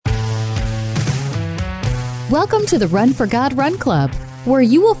Welcome to the Run for God Run Club, where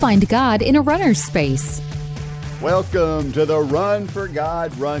you will find God in a runner's space. Welcome to the Run for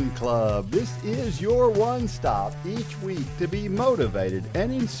God Run Club. This is your one stop each week to be motivated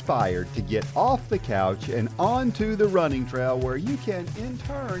and inspired to get off the couch and onto the running trail, where you can in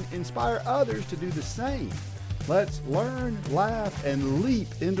turn inspire others to do the same. Let's learn, laugh, and leap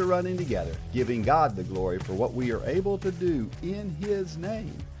into running together, giving God the glory for what we are able to do in His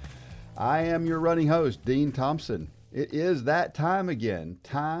name. I am your running host, Dean Thompson. It is that time again,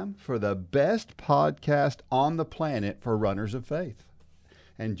 time for the best podcast on the planet for runners of faith.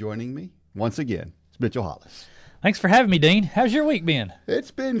 And joining me, once again, is Mitchell Hollis. Thanks for having me, Dean. How's your week been?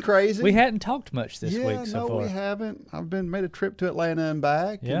 It's been crazy. We hadn't talked much this week so far. No, we haven't. I've made a trip to Atlanta and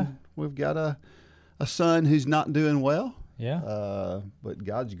back. Yeah. And we've got a son who's not doing well. Yeah. But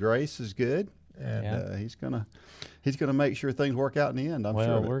God's grace is good. And He's gonna make sure things work out in the end, I'm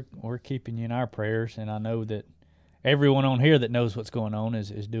sure. Well, we're keeping you in our prayers, and I know that everyone on here that knows what's going on is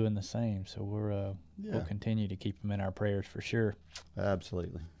doing the same. So we'll continue to keep them in our prayers for sure.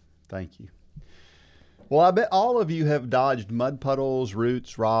 Absolutely. Thank you. Well, I bet all of you have dodged mud puddles,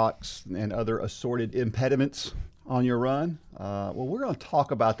 roots, rocks, and other assorted impediments on your run. Well, we're going to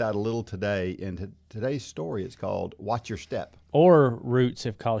talk about that a little today. In today's story, it's called Watch Your Step. Or roots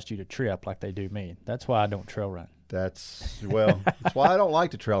have caused you to trip like they do me. That's why I don't trail run. That's why I don't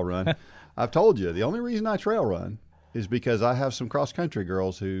like to trail run. I've told you, the only reason I trail run is because I have some cross-country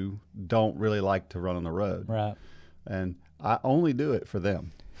girls who don't really like to run on the road. Right. And I only do it for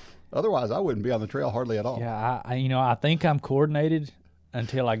them. Otherwise, I wouldn't be on the trail hardly at all. Yeah, I think I'm coordinated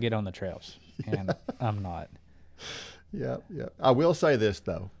until I get on the trails, and I'm not. Yeah. I will say this,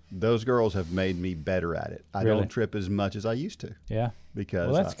 though. Those girls have made me better at it. I don't trip as much as I used to. Yeah.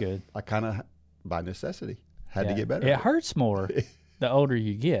 Because that's good. I kind of, by necessity, had to get better. It hurts more the older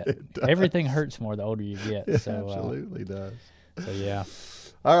you get. Everything hurts more the older you get. It so, absolutely does. So, yeah.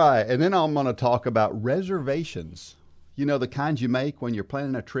 All right. And then I'm going to talk about reservations. You know, the kinds you make when you're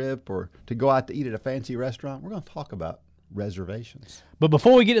planning a trip or to go out to eat at a fancy restaurant. We're going to talk about reservations. But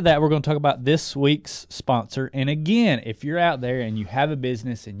before we get to that, we're going to talk about this week's sponsor. And again, if you're out there and you have a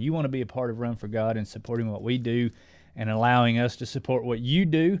business and you want to be a part of Run for God and supporting what we do and allowing us to support what you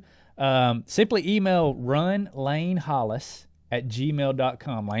do, simply email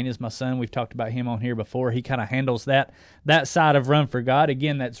runlanehollis@gmail.com. Lane is my son. We've talked about him on here before. He kind of handles that side of Run for God.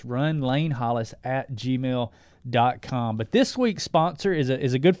 Again, that's runlanehollis@gmail.com. But this week's sponsor is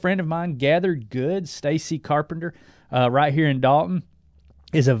a good friend of mine, Gathered Goods. Stacy Carpenter, right here in Dalton,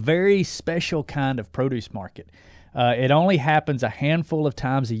 is a very special kind of produce market. It only happens a handful of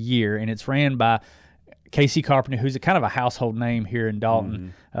times a year, and it's ran by Casey Carpenter, who's a kind of a household name here in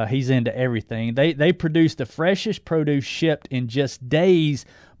Dalton. He's into everything. They produce the freshest produce shipped in just days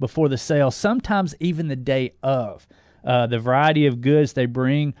before the sale, sometimes even the day of. The variety of goods they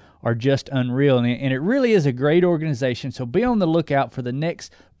bring are just unreal, and it really is a great organization. So be on the lookout for the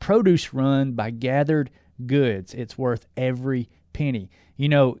next produce run by Gathered Goods. It's worth every penny. You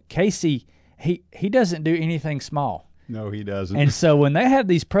know, Casey, he doesn't do anything small. No, he doesn't. And so when they have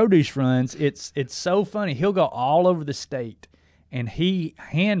these produce runs, it's so funny. He'll go all over the state, and he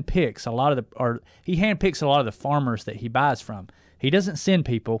handpicks a lot of the farmers that he buys from. He doesn't send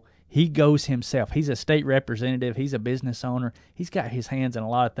people. He goes himself. He's a state representative. He's a business owner. He's got his hands in a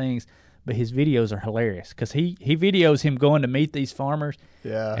lot of things, but his videos are hilarious because he videos him going to meet these farmers.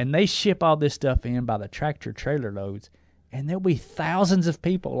 Yeah. And they ship all this stuff in by the tractor trailer loads, and there'll be thousands of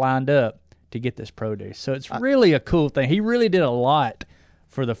people lined up to get this produce. So it's really a cool thing. He really did a lot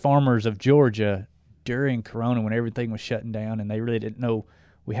for the farmers of Georgia during Corona when everything was shutting down, and they really didn't know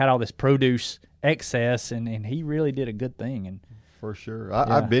we had all this produce excess, and he really did a good thing. And for sure.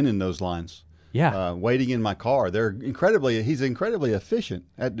 I've been in those lines. Yeah. Waiting in my car. He's incredibly efficient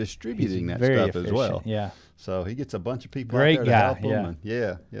at distributing that stuff efficient, as well. Yeah. So he gets a bunch of people out there to help him.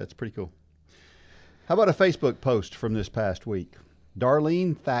 And it's pretty cool. How about a Facebook post from this past week?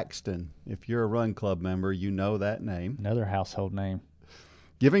 Darlene Thaxton. If you're a Run Club member, you know that name. Another household name.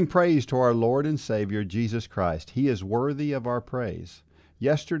 Giving praise to our Lord and Savior, Jesus Christ. He is worthy of our praise.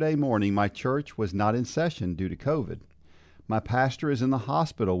 Yesterday morning, my church was not in session due to COVID. My pastor is in the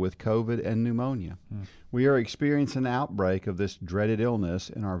hospital with COVID and pneumonia. We are experiencing an outbreak of this dreaded illness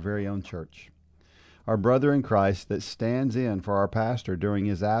in our very own church. Our brother in Christ that stands in for our pastor during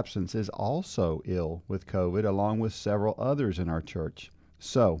his absence is also ill with COVID, along with several others in our church.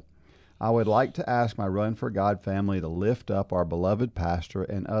 So, I would like to ask my Run for God family to lift up our beloved pastor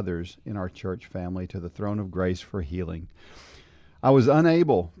and others in our church family to the throne of grace for healing. I was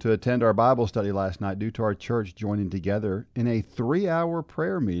unable to attend our Bible study last night due to our church joining together in a 3-hour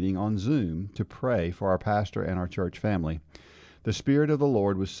prayer meeting on Zoom to pray for our pastor and our church family. The Spirit of the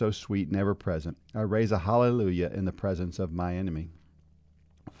Lord was so sweet and ever present. I raise a hallelujah in the presence of my enemy.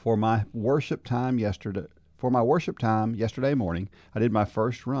 For my worship time yesterday morning, I did my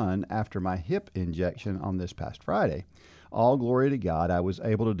first run after my hip injection on this past Friday. All glory to God, I was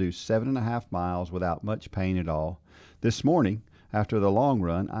able to do 7.5 miles without much pain at all. This morning, after the long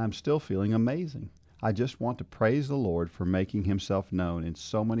run, I'm still feeling amazing. I just want to praise the Lord for making himself known in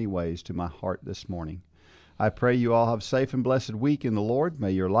so many ways to my heart this morning. I pray you all have a safe and blessed week in the Lord.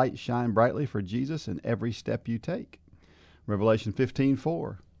 May your light shine brightly for Jesus in every step you take. Revelation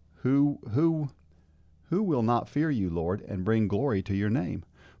 15:4. Who will not fear you, Lord, and bring glory to your name?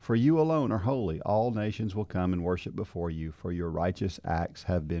 For you alone are holy. All nations will come and worship before you, for your righteous acts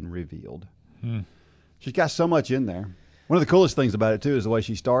have been revealed. She's got so much in there. One of the coolest things about it, too, is the way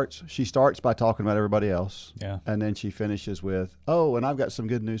she starts. She starts by talking about everybody else. Yeah. And then she finishes with, oh, and I've got some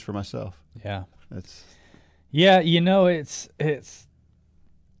good news for myself. Yeah. Yeah, it's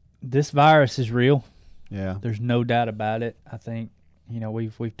this virus is real. Yeah. There's no doubt about it. I think,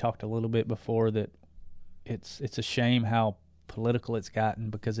 we've talked a little bit before that it's a shame how political it's gotten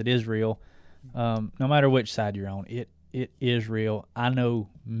because it is real. No matter which side you're on, it is real. I know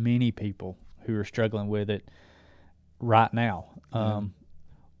many people who are struggling with it right now.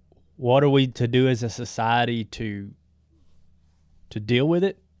 What are we to do as a society to deal with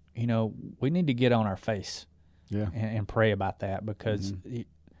it? We need to get on our face and pray about that because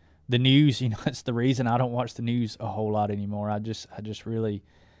the news, it's the reason I don't watch the news a whole lot anymore. I just really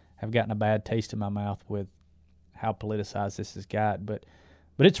have gotten a bad taste in my mouth with how politicized this has got. But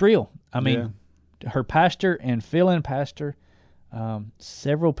it's real. I mean, her pastor and fill-in pastor,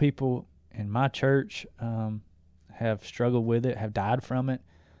 several people in my church have struggled with it, have died from it,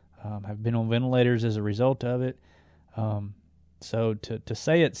 have been on ventilators as a result of it. So to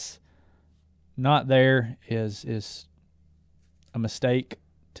say it's not there is a mistake.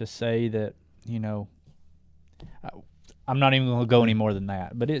 To say that, I'm not even going to go any more than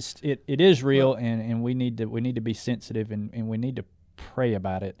that. But it is real, and we need to be sensitive, and we need to pray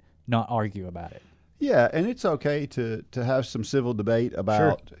about it, not argue about it. Yeah, and it's okay to have some civil debate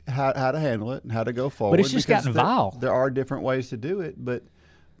about how to handle it and how to go forward. But it's just gotten vile. There are different ways to do it, but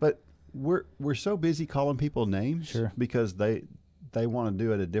we're so busy calling people names because they want to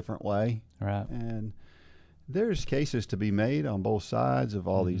do it a different way. Right. And there's cases to be made on both sides of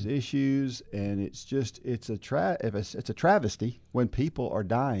all these issues, and it's a travesty when people are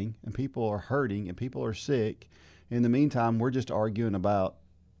dying and people are hurting and people are sick. In the meantime, we're just arguing about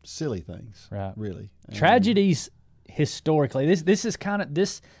silly things, right? Really, tragedies historically. This is kind of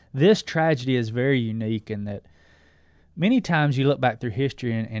this tragedy is very unique in that many times you look back through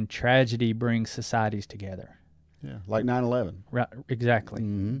history and tragedy brings societies together. Yeah, like 9/11. Right, exactly.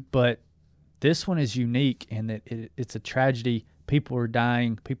 But this one is unique in that it's a tragedy. People are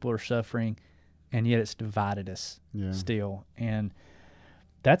dying, people are suffering, and yet it's divided us still. And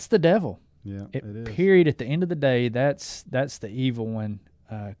that's the devil. Yeah, it is. Period. At the end of the day, that's the evil one,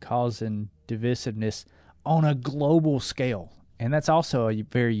 causing divisiveness on a global scale. And that's also a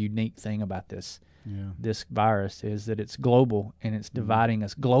very unique thing about this virus is that it's global and it's dividing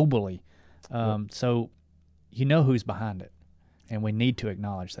us globally. So who's behind it. And we need to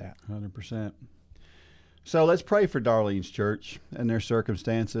acknowledge that. 100%. So let's pray for Darlene's church and their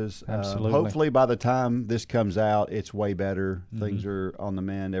circumstances. Absolutely. Hopefully by the time this comes out, it's way better. Things are on the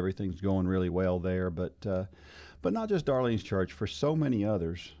mend. Everything's going really well there. But not just Darlene's church, for so many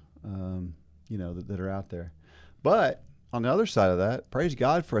others, that are out there. But on the other side of that, praise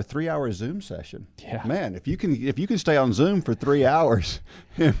God for a 3-hour Zoom session. Yeah. Man, if you can stay on Zoom for 3 hours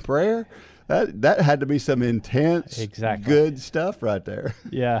in prayer, that had to be some intense, good stuff right there.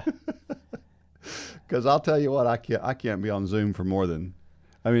 Yeah. Because I'll tell you what, I can't be on Zoom for more than,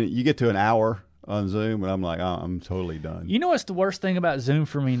 you get to an hour on Zoom, and I'm like, oh, I'm totally done. You know what's the worst thing about Zoom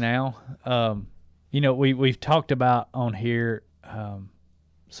for me now? We've talked about on here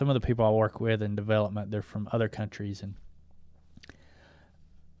some of the people I work with in development. They're from other countries, and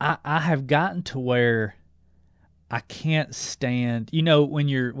I have gotten to where I can't stand.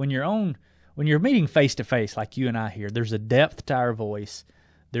 When you're meeting face to face like you and I here, there's a depth to our voice.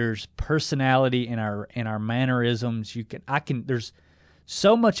 There's personality in our mannerisms. There's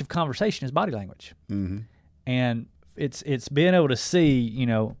so much of conversation is body language, and it's being able to see.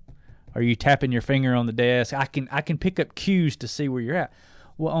 Are you tapping your finger on the desk? I can pick up cues to see where you're at.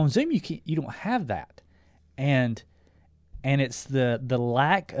 Well, on Zoom you don't have that, and it's the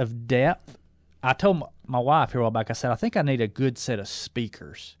lack of depth I told my wife here a while back, I said, I think I need a good set of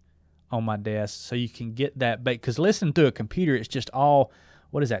speakers on my desk so you can get that. Because listening through a computer, it's just all,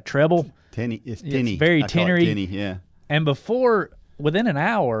 what is that, treble? Tinny. It's tinny. It's very I call it tinnery. tinny, yeah. And within an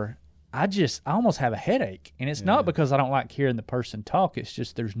hour, I almost have a headache. And it's not because I don't like hearing the person talk. It's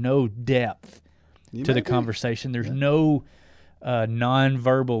just there's no depth to the conversation. There's no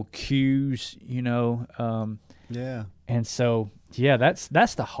nonverbal cues, Yeah. And so, yeah, that's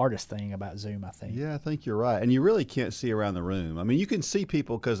the hardest thing about Zoom, I think. Yeah, I think you're right. And you really can't see around the room. I mean, you can see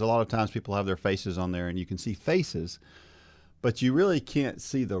people because a lot of times people have their faces on there and you can see faces, but you really can't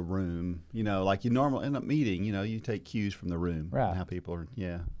see the room. Like you normally in a meeting, you take cues from the room. Right. And how people are,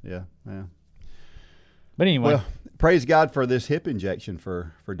 yeah. But anyway. Well, praise God for this hip injection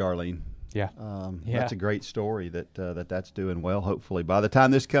for Darlene. Yeah. That's a great story that's doing well. Hopefully, by the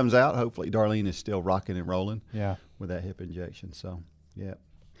time this comes out, hopefully Darlene is still rocking and rolling. Yeah. With that hip injection. So, yeah.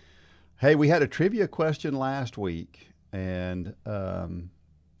 Hey, we had a trivia question last week, and I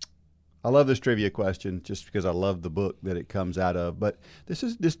love this trivia question just because I love the book that it comes out of. But this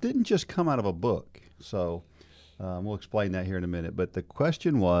didn't just come out of a book. So we'll explain that here in a minute. But the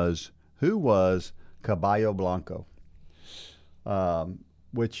question was, who was Caballo Blanco?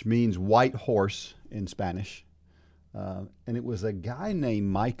 Which means white horse in Spanish. And it was a guy named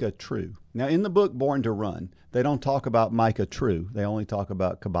Micah True. Now, in the book Born to Run, they don't talk about Micah True. They only talk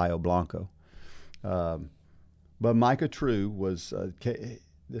about Caballo Blanco. But Micah True was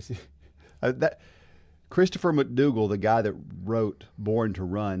Christopher McDougall, the guy that wrote Born to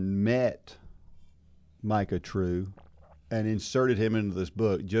Run, met Micah True and inserted him into this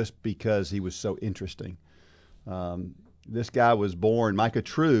book just because he was so interesting. This guy was born, Micah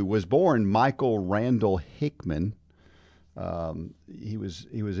True was born Michael Randall Hickman. He was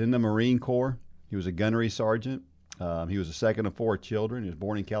in the Marine Corps. He was a gunnery sergeant. He was the second of 4 children. He was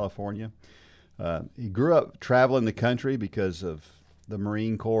born in California. He grew up traveling the country because of the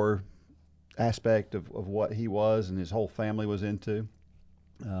Marine Corps aspect of what he was and his whole family was into.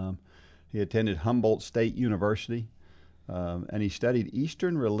 He attended Humboldt State University, and he studied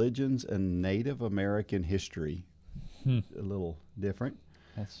Eastern religions and Native American history. A little different.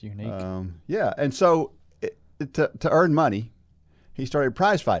 That's unique. Yeah, and so to earn money, he started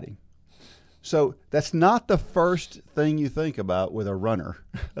prize fighting. So that's not the first thing you think about with a runner,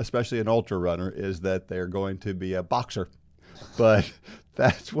 especially an ultra runner, is that they're going to be a boxer. But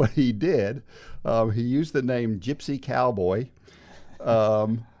that's what he did. He used the name Gypsy Cowboy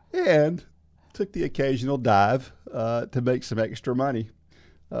and took the occasional dive to make some extra money.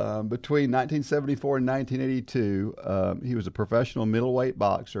 Between 1974 and 1982, he was a professional middleweight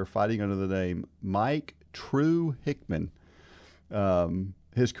boxer fighting under the name Mike True Hickman.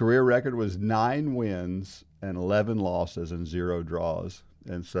 His career record was 9 wins and 11 losses and 0 draws.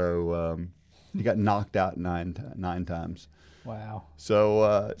 And so he got knocked out nine times. Wow.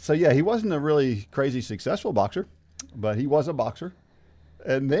 So yeah, he wasn't a really crazy successful boxer, but he was a boxer.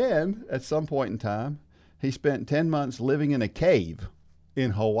 And then at some point in time, he spent 10 months living in a cave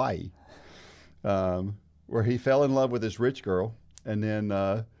in Hawaii, where he fell in love with this rich girl, and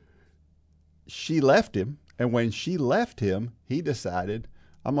then she left him. And when she left him, he decided,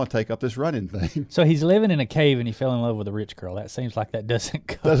 I'm going to take up this running thing. So he's living in a cave and he fell in love with a rich girl. That seems like that doesn't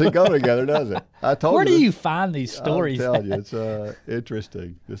go together, does it? I told Where you. do you find these stories? I'm telling you, it's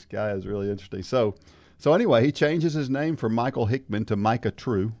interesting. This guy is really interesting. So anyway, he changes his name from Michael Hickman to Micah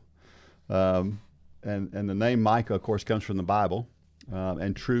True. And the name Micah, of course, comes from the Bible.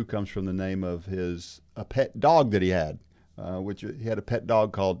 And True comes from the name of a pet dog that he had, which he had a pet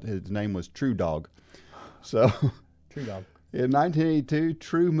dog his name was True Dog. So True Dog. In 1982,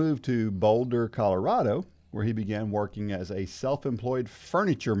 True moved to Boulder, Colorado, where he began working as a self-employed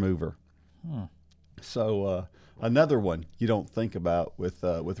furniture mover. So another one you don't think about with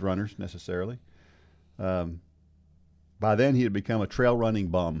runners necessarily. By then, he had become a trail running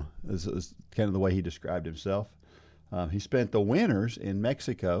bum, is kind of the way he described himself. He spent the winters in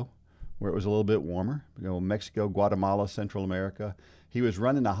Mexico, where it was a little bit warmer. Mexico, Guatemala, Central America. He was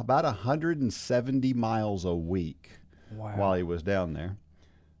running about 170 miles a week while he was down there.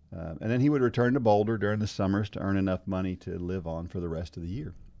 And then he would return to Boulder during the summers to earn enough money to live on for the rest of the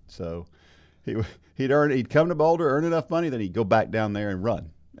year. So he'd come to Boulder, earn enough money, then he'd go back down there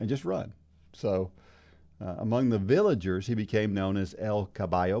and just run. So among the villagers, he became known as El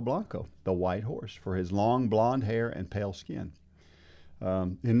Caballo Blanco, the white horse, for his long blonde hair and pale skin.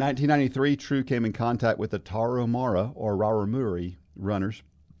 In 1993, True came in contact with the Tarahumara or Raramuri runners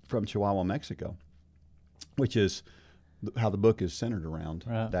from Chihuahua, Mexico, which is how the book is centered around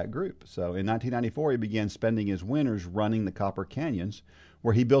that group. So in 1994, he began spending his winters running the Copper Canyons,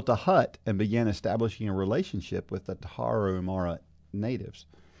 where he built a hut and began establishing a relationship with the Tarahumara natives.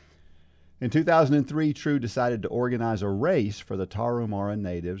 In 2003, True decided to organize a race for the Tarahumara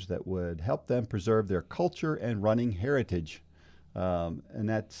natives that would help them preserve their culture and running heritage. So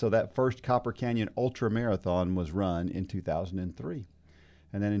that first Copper Canyon Ultra Marathon was run in 2003.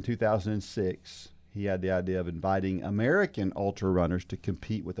 And then in 2006, he had the idea of inviting American ultra runners to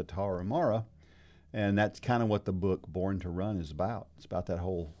compete with the Tarahumara. And that's kind of what the book Born to Run is about. It's about that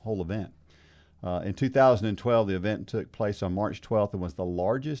whole event. In 2012, the event took place on March 12th and was the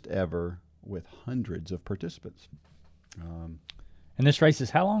largest ever with hundreds of participants. And this race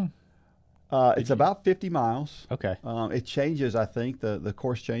is how long? It's about 50 miles. Okay. It changes, I think. The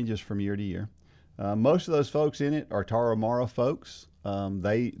course changes from year to year. Most of those folks in it are Tarahumara folks.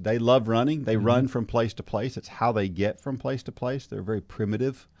 They love running. They run from place to place. It's how they get from place to place. They're very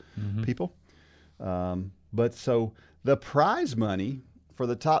primitive people. But so the prize money for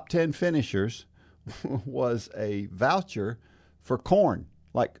the top 10 finishers was a voucher for corn.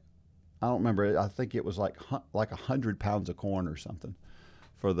 Like, I don't remember. I think it was like 100 pounds of corn or something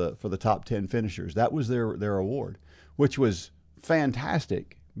for the top 10 finishers. That was their award, which was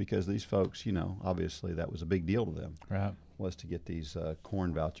fantastic because these folks, obviously that was a big deal to them. Right. Was to get these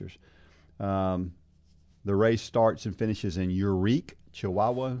corn vouchers. The race starts and finishes in Eureka,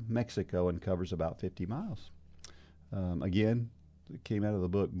 Chihuahua, Mexico, and covers about 50 miles. Again, it came out of the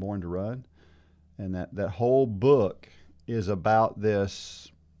book Born to Run, and that whole book is about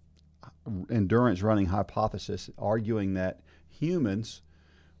this endurance running hypothesis, arguing that humans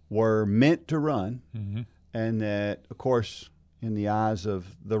were meant to run, and that, of course, in the eyes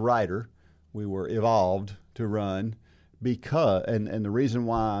of the writer, we were evolved to run because, and the reason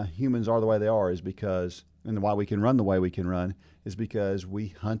why humans are the way they are is because, and why we can run the way we can run is because we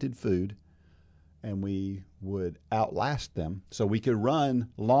hunted food and we would outlast them. So we could run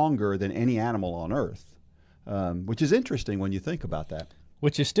longer than any animal on Earth, which is interesting when you think about that.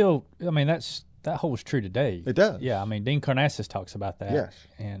 Which is still, that holds true today. It does. Yeah, Dean Karnazes talks about that. Yes.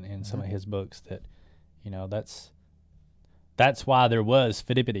 And in some of his books that, that's why there was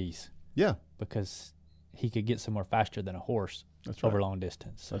Pheidippides. Yeah. Because he could get somewhere faster than a horse over long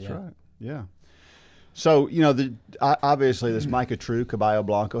distance. So, That's right. Yeah. So, obviously this Micah True, Caballo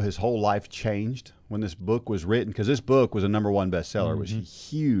Blanco, his whole life changed when this book was written, because this book was a #1 bestseller. It was a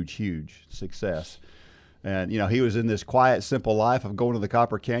huge, huge success. And, he was in this quiet, simple life of going to the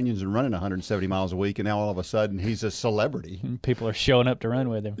Copper Canyons and running 170 miles a week, and now all of a sudden he's a celebrity. People are showing up to run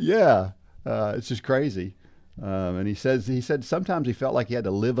with him. Yeah. It's just crazy. And he said sometimes he felt like he had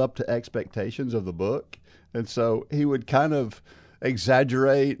to live up to expectations of the book. And so he would kind of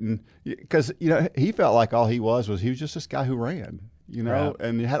exaggerate, and because, he felt like all he was just this guy who ran, Right.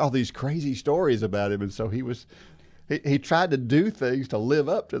 and he had all these crazy stories about him. And so he tried to do things to live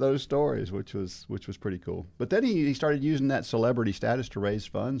up to those stories, which was pretty cool. But then he started using that celebrity status to raise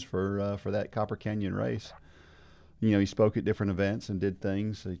funds for that Copper Canyon race. He spoke at different events and did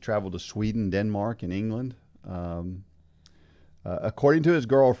things. He traveled to Sweden, Denmark, and England. According to his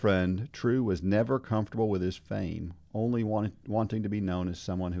girlfriend, True was never comfortable with his fame, only wanting to be known as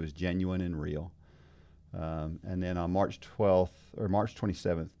someone who is genuine and real. And then on March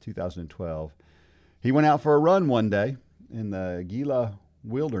 27th, 2012, he went out for a run one day in the Gila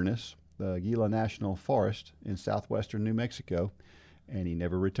Wilderness, the Gila National Forest in southwestern New Mexico, and he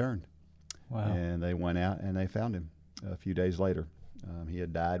never returned. Wow. And they went out and they found him a few days later. He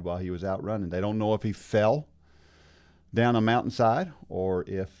had died while he was out running. They don't know if he fell down a mountainside or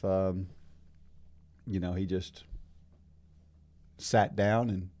if, he just sat down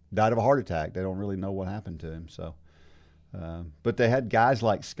and died of a heart attack. They don't really know what happened to him. So, but they had guys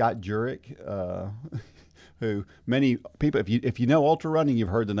like Scott Jurek, who many people, if you know ultra running, you've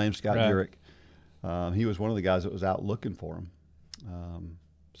heard the name Scott Right. Jurek. He was one of the guys that was out looking for him.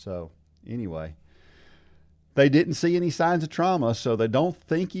 So anyway, they didn't see any signs of trauma, so they don't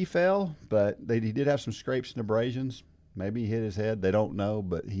think he fell, but he did have some scrapes and abrasions. Maybe he hit his head. They don't know,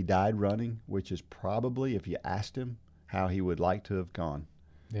 but he died running, which is probably, if you asked him, how he would like to have gone.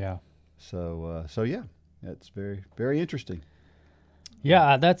 Yeah. So yeah, that's very, very interesting.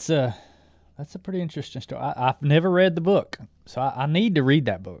 Yeah, that's a pretty interesting story. I've never read the book, so I need to read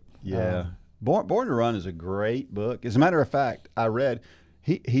that book. Yeah. Born to Run is a great book. As a matter of fact, I read,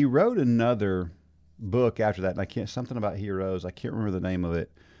 he wrote another book after that, and something about heroes. I can't remember the name of it.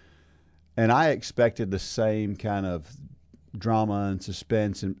 And I expected the same kind of drama and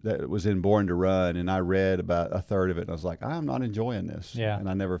suspense that was in Born to Run, and I read about a third of it, and I was like, I'm not enjoying this. Yeah. And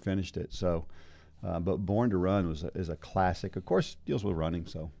I never finished it. So, but Born to Run is a classic. Of course, deals with running,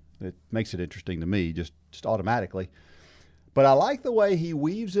 so it makes it interesting to me just automatically. But I like the way he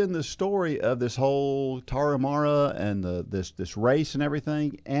weaves in the story of this whole Tarahumara and this race and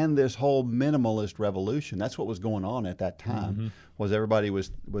everything, and this whole minimalist revolution. That's what was going on at that time. Was everybody was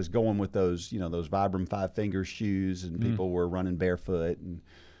going with those those Vibram 5-finger shoes, and people were running barefoot, and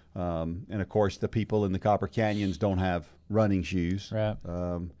of course the people in the Copper Canyons don't have running shoes, right?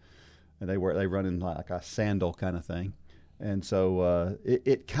 And they run in like a sandal kind of thing. And so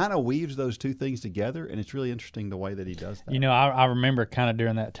it kind of weaves those two things together, and it's really interesting the way that he does that. I remember kind of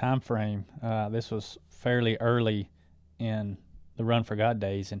during that time frame, this was fairly early in the Run for God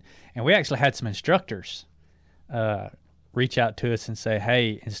days, and we actually had some instructors reach out to us and say,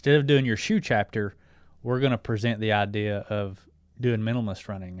 hey, instead of doing your shoe chapter, we're going to present the idea of doing minimalist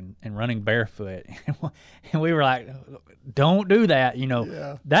running and running barefoot. And we were like, don't do that.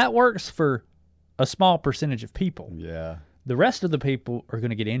 That works for a small percentage of people. Yeah. The rest of the people are going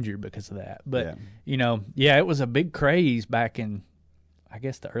to get injured because of that. But, it was a big craze back in, I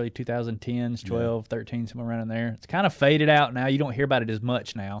guess, the early 2010s, 12, 13, somewhere around in there. It's kind of faded out now. You don't hear about it as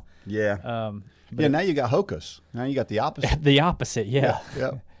much now. Yeah. Now you got Hocus. Now you got the opposite. The opposite, yeah.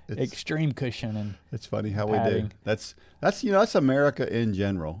 Yeah. Extreme cushion and it's funny how padding. We do. That's America in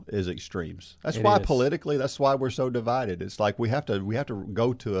general is extremes. That's why politically, that's why we're so divided. It's like we have to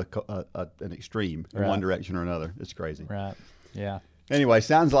go to an extreme in one direction or another. It's crazy. Right. Yeah. Anyway,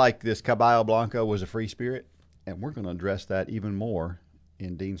 sounds like this Caballo Blanco was a free spirit, and we're going to address that even more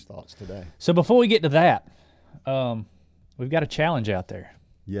in Dean's Thoughts today. So before we get to that, we've got a challenge out there.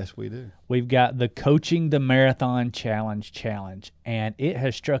 Yes, we do. We've got the Coaching the Marathon Challenge, and it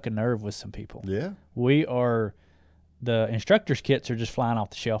has struck a nerve with some people. Yeah. The instructors' kits are just flying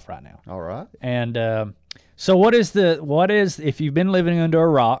off the shelf right now. All right. And so what is if you've been living under a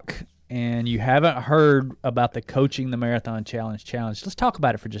rock and you haven't heard about the Coaching the Marathon Challenge, let's talk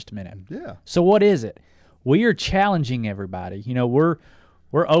about it for just a minute. Yeah. So what is it? We are challenging everybody. We're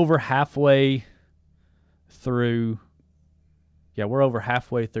over halfway through. Yeah, we're over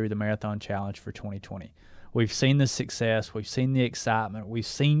halfway through the Marathon Challenge for 2020. We've seen the success. We've seen the excitement. We've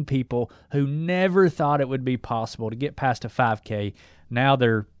seen people who never thought it would be possible to get past a 5K. Now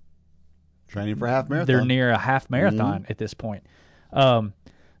they're training for a half marathon. They're near a half marathon at this point.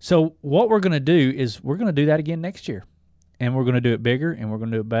 So what we're going to do is we're going to do that again next year. And we're going to do it bigger, and we're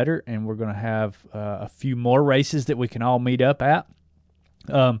going to do it better, and we're going to have a few more races that we can all meet up at.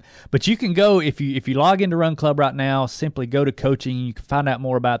 But you can go, if you log into Run Club right now, simply go to coaching. You can find out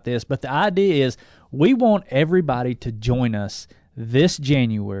more about this. But the idea is we want everybody to join us this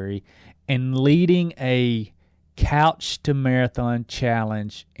January in leading a Couch to Marathon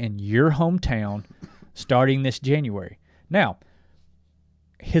challenge in your hometown starting this January. Now,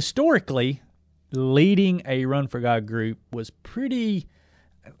 historically, leading a Run for God group was pretty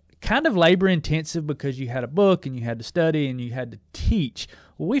kind of labor intensive because you had a book and you had to study and you had to teach.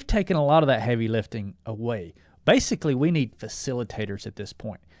 Well, we've taken a lot of that heavy lifting away. Basically, we need facilitators at this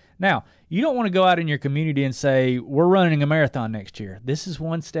point. Now, you don't want to go out in your community and say, we're running a marathon next year. This is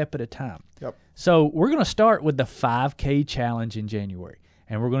one step at a time. Yep. So we're going to start with the 5K challenge in January.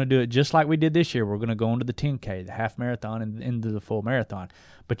 And we're going to do it just like we did this year. We're going to go into the 10K, the half marathon, and into the full marathon.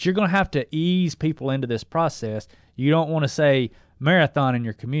 But you're going to have to ease people into this process. You don't want to say marathon in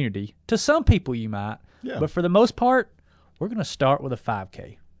your community. To some people you might. Yeah. But for the most part, we're going to start with a 5K.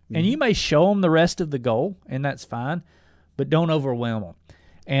 Mm-hmm. And you may show them the rest of the goal, and that's fine. But don't overwhelm them.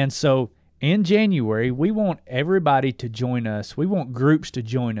 And so in January, we want everybody to join us. We want groups to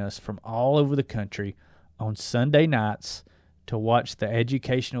join us from all over the country on Sunday nights to watch the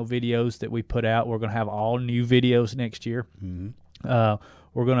educational videos that we put out. We're going to have all new videos next year. Mm-hmm.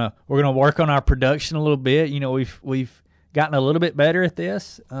 We're gonna work on our production a little bit. You know, we've gotten a little bit better at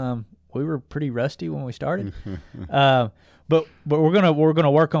this. We were pretty rusty when we started, but we're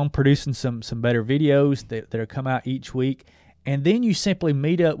gonna work on producing some better videos that'll come out each week. And then you simply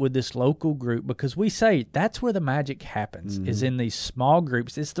meet up with this local group, because we say that's where the magic happens, is in these small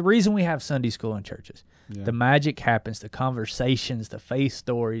groups. It's the reason we have Sunday school in churches. Yeah. The magic happens, the conversations, the faith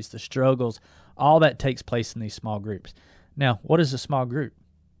stories, the struggles, all that takes place in these small groups. Now, what is a small group?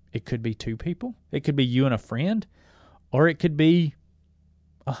 It could be 2 people. It could be you and a friend, or it could be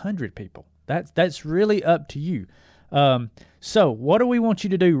 100 people. That's really up to you. So what do we want you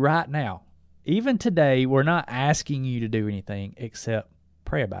to do right now? Even today, we're not asking you to do anything except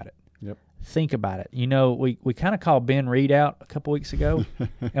pray about it. Yep. think about it. You know, we kind of called Ben Reed out a couple weeks ago,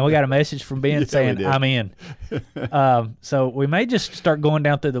 and we got a message from Ben saying, I'm in. So we may just start going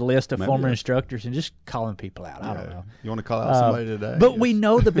down through the list of former instructors and just calling people out. I don't know. You want to call out somebody today? But we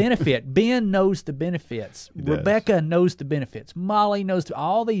know the benefit. Ben knows the benefits. Rebecca knows the benefits. Molly knows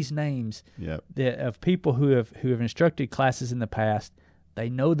all these names of people who have instructed classes in the past. They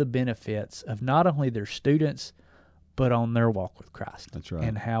know the benefits of not only their students, but on their walk with Christ. That's right.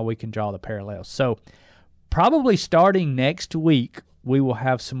 And how we can draw the parallels. So probably starting next week, we will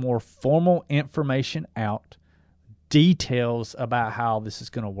have some more formal information out, details about how this is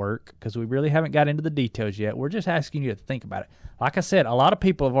going to work, because we really haven't got into the details yet. We're just asking you to think about it. Like I said, a lot of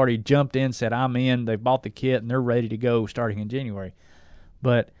people have already jumped in, said, I'm in, they've bought the kit, and they're ready to go starting in January.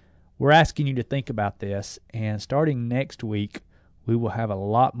 But we're asking you to think about this, and starting next week, we will have a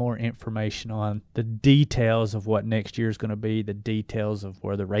lot more information on the details of what next year is going to be, the details of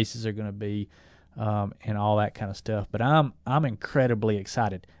where the races are going to be, and all that kind of stuff. But I'm incredibly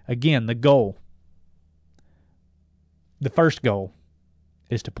excited. Again, the first goal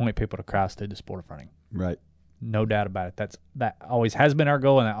is to point people to Christ through the sport of running. Right. No doubt about it. That always has been our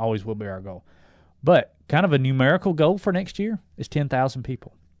goal, and that always will be our goal. But kind of a numerical goal for next year is 10,000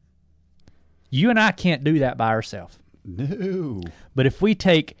 people. You and I can't do that by ourselves. No. But if we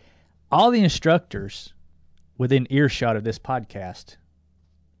take all the instructors within earshot of this podcast,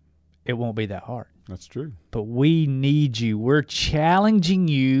 it won't be that hard. That's true. But we need you. We're challenging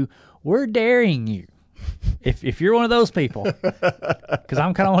you. We're daring you. If you're one of those people, because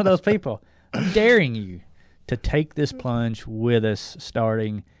I'm kind of one of those people, I'm daring you to take this plunge with us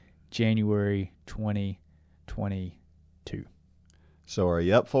starting January 2022. So are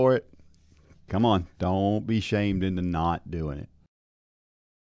you up for it? Come on, don't be shamed into not doing it.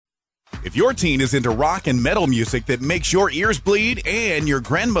 If your teen is into rock and metal music that makes your ears bleed and your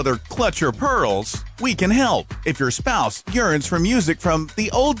grandmother clutch her pearls, we can help. If your spouse yearns for music from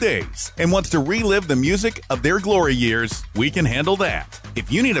the old days and wants to relive the music of their glory years, we can handle that. If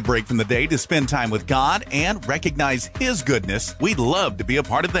you need a break from the day to spend time with God and recognize His goodness, we'd love to be a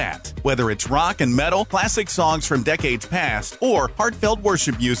part of that. Whether it's rock and metal, classic songs from decades past, or heartfelt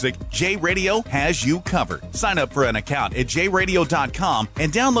worship music, J Radio has you covered. Sign up for an account at jradio.com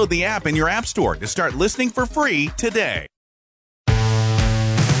and download the app in your app store to start listening for free today.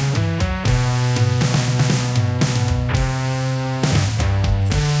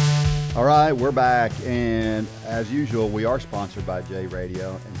 All right, we're back, and as usual, we are sponsored by J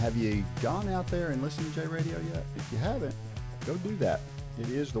Radio. And have you gone out there and listened to J Radio yet? If you haven't, go do that. It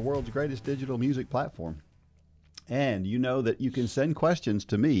is the world's greatest digital music platform. And you know that you can send questions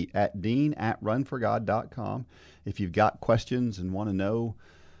to me at dean@runforgod.com. If you've got questions and want to know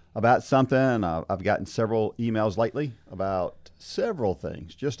about something, I've gotten several emails lately about several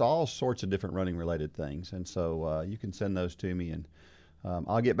things, just all sorts of different running-related things. And so you can send those to me, and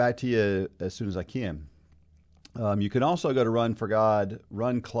I'll get back to you as soon as I can. You can also go to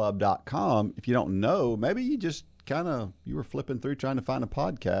runforgodrunclub.com. If you don't know, maybe you just you were flipping through trying to find a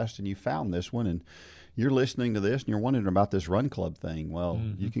podcast and you found this one and you're listening to this and you're wondering about this run club thing. Well,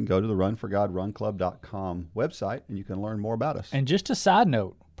 you can go to the runforgodrunclub.com website and you can learn more about us. And just a side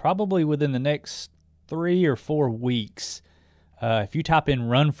note, probably within the next 3 or 4 weeks, if you type in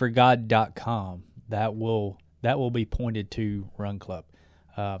runforgod.com, that will be pointed to Run Club.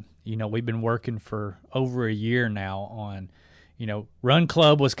 We've been working for over a year now on, Run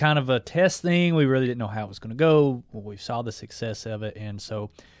Club was kind of a test thing. We really didn't know how it was going to go. Well, we saw the success of it. And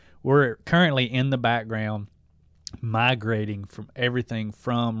so we're currently in the background migrating from everything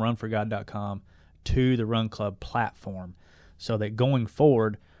from runforgod.com to the Run Club platform so that going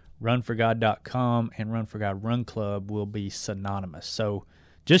forward, runforgod.com and Run for God Run Club will be synonymous. So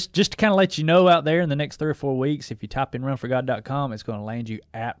Just to kind of let you know out there in the next 3 or 4 weeks, if you type in runforgod.com, it's going to land you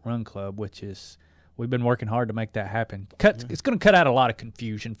at Run Club, which is, we've been working hard to make that happen. It's going to cut out a lot of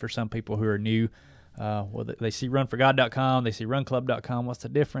confusion for some people who are new. They see runforgod.com, they see runclub.com, what's the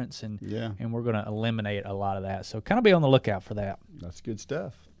difference? And we're going to eliminate a lot of that. So kind of be on the lookout for that. That's good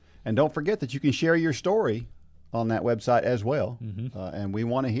stuff. And don't forget that you can share your story on that website as well. And we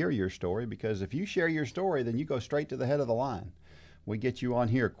want to hear your story, because if you share your story, then you go straight to the head of the line. We get you on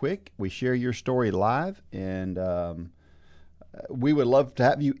here quick. We share your story live, and we would love to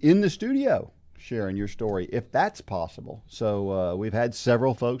have you in the studio sharing your story if that's possible. So we've had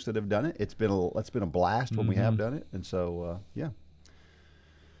several folks that have done it. It's been a blast when we have done it, and so yeah.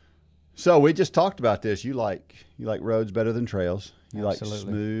 So we just talked about this. You like roads better than trails. You Absolutely. like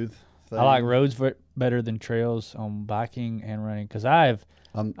smooth things. I like roads better than trails on biking and running, because I've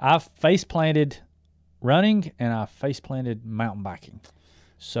face planted running and I face planted mountain biking.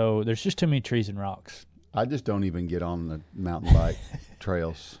 So there's just too many trees and rocks. I just don't even get on the mountain bike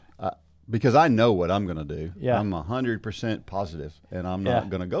trails because I know what I'm going to do. Yeah. I'm 100% positive, and I'm not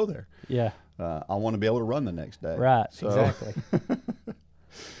going to go there. Yeah. I want to be able to run the next day. Right. So, exactly.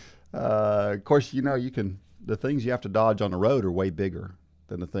 Of course, you know, the things you have to dodge on the road are way bigger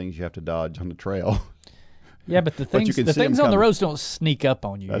than the things you have to dodge on the trail. Yeah, but the things on the roads don't sneak up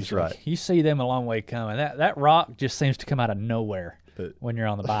on you. That's usually. right. You see them a long way coming. That rock just seems to come out of nowhere when you're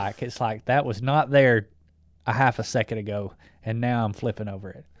on the bike. It's like that was not there a half a second ago, and now I'm flipping over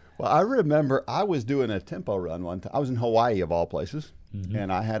it. Well, I remember I was doing a tempo run one time. I was in Hawaii, of all places,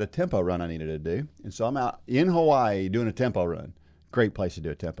 and I had a tempo run I needed to do. And so I'm out in Hawaii doing a tempo run. Great place to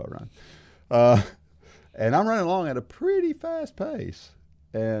do a tempo run. And I'm running along at a pretty fast pace.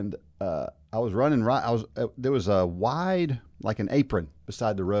 And I was running right. There was a wide, like an apron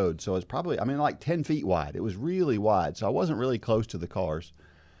beside the road. So it's probably, like 10 feet wide. It was really wide. So I wasn't really close to the cars.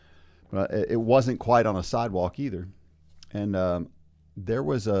 But it wasn't quite on a sidewalk either. And there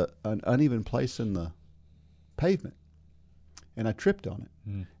was an uneven place in the pavement. And I tripped on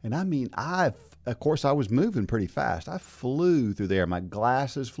it. And of course, I was moving pretty fast. I flew through there. My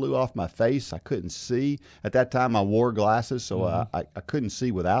glasses flew off my face. I couldn't see. At that time, I wore glasses, so I couldn't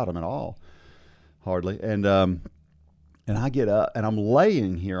see without them at all, hardly. And I get up, and I'm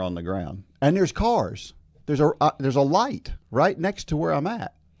laying here on the ground. And there's cars. There's a light right next to where I'm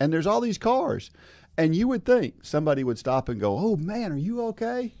at. And there's all these cars. And you would think somebody would stop and go, "Oh, man, are you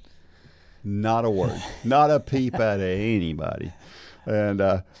okay?" Not a word. Not a peep out of anybody. And,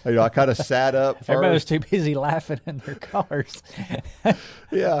 I kind of sat up first. Everybody was too busy laughing in their cars.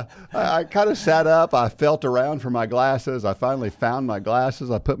 Yeah. I kind of sat up. I felt around for my glasses. I finally found my glasses.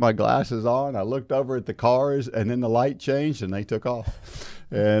 I put my glasses on. I looked over at the cars, and then the light changed, and they took off.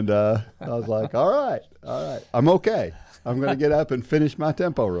 And I was like, all right. I'm okay. I'm going to get up and finish my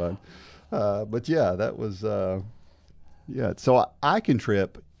tempo run. But, yeah, that was So I can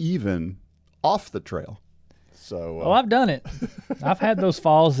trip even off the trail. So, I've done it. I've had those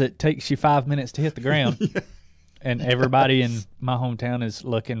falls that takes you 5 minutes to hit the ground. Yeah. And everybody in my hometown is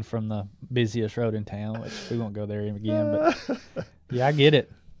looking from the busiest road in town, which we won't go there again. But, yeah, I get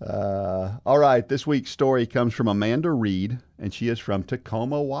it. All right. This week's story comes from Amanda Reed, and she is from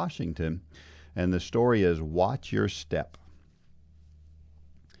Tacoma, Washington. And the story is Watch Your Step.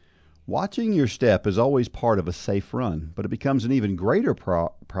 Watching your step is always part of a safe run, but it becomes an even greater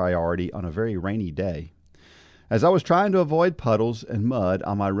priority on a very rainy day. As I was trying to avoid puddles and mud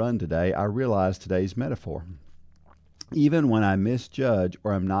on my run today, I realized today's metaphor. Even when I misjudge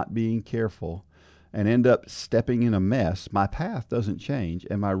or am not being careful and end up stepping in a mess, my path doesn't change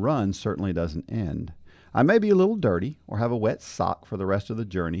and my run certainly doesn't end. I may be a little dirty or have a wet sock for the rest of the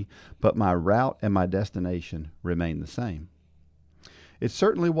journey, but my route and my destination remain the same. It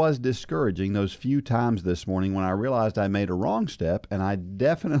certainly was discouraging those few times this morning when I realized I made a wrong step, and I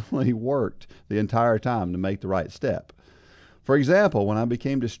definitely worked the entire time to make the right step. For example, when I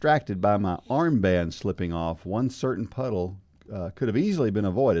became distracted by my armband slipping off, one certain puddle could have easily been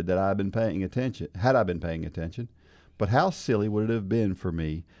avoided had I been paying attention. But how silly would it have been for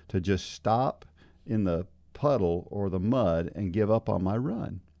me to just stop in the puddle or the mud and give up on my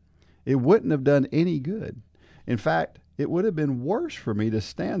run? It wouldn't have done any good. In fact, it would have been worse for me to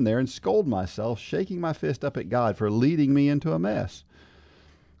stand there and scold myself, shaking my fist up at God for leading me into a mess.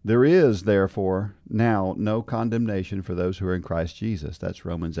 There is, therefore, now no condemnation for those who are in Christ Jesus. That's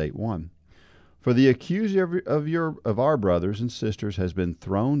Romans 8:1. For the accuser of our brothers and sisters has been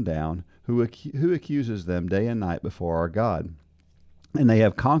thrown down, who accuses them day and night before our God. And they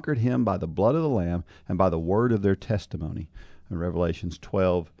have conquered him by the blood of the Lamb and by the word of their testimony. In Revelations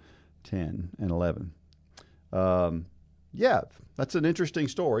 12:10 and 11. Yeah, that's an interesting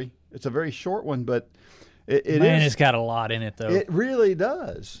story. It's a very short one, but it's got a lot in it, though. It really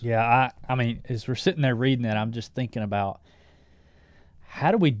does. Yeah, I mean, as we're sitting there reading that, I'm just thinking about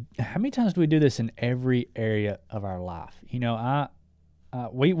how many times do we do this in every area of our life? You know,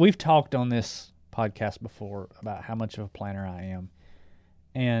 we've talked on this podcast before about how much of a planner I am,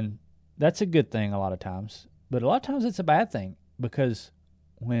 and that's a good thing a lot of times, but a lot of times it's a bad thing because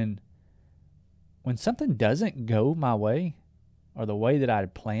when something doesn't go my way or the way that I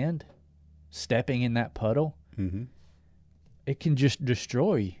had planned, stepping in that puddle, it can just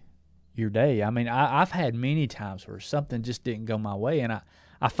destroy your day. I mean, I've had many times where something just didn't go my way, and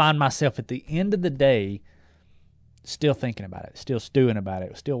I find myself at the end of the day still thinking about it, still stewing about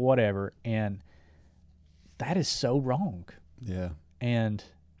it, still whatever, and that is so wrong. Yeah. And,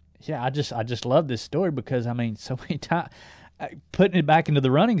 yeah, I just love this story because, I mean, so many times, putting it back into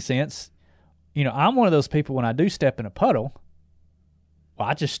the running sense, you know, I'm one of those people when I do step in a puddle, Well,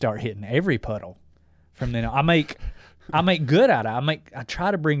 I just start hitting every puddle from then on. I make good out of it. I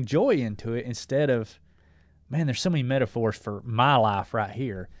try to bring joy into it instead of, man, there's so many metaphors for my life right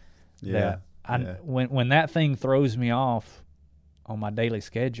here that when that thing throws me off on my daily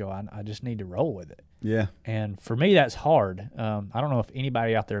schedule, I just need to roll with it. Yeah. And for me, that's hard. I don't know if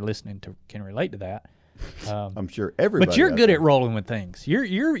anybody out there listening can relate to that. I'm sure everybody. But you're good at rolling with things.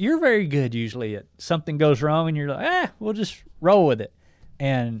 You're very good usually at something goes wrong and you're like, we'll just roll with it.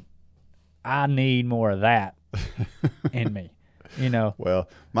 And I need more of that in me, Well,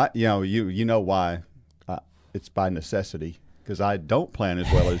 you know why? It's by necessity, because I don't plan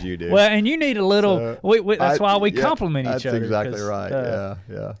as well as you do. Well, and you need a little. That's why we compliment each other. That's exactly right.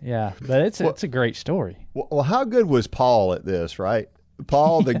 Yeah. But it's a great story. Well, how good was Paul at this? Right,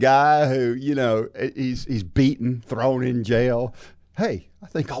 Paul, the guy who he's beaten, thrown in jail. Hey, I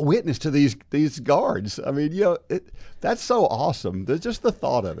think I'll witness to these guards. I mean, that's so awesome. There's just the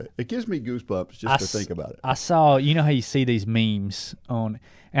thought of it. It gives me goosebumps just to think about it. I saw, how you see these memes on,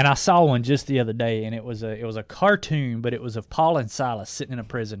 and I saw one just the other day, and it was a cartoon, but it was of Paul and Silas sitting in a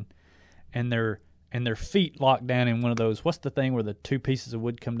prison, and their feet locked down in one of those. What's the thing where the two pieces of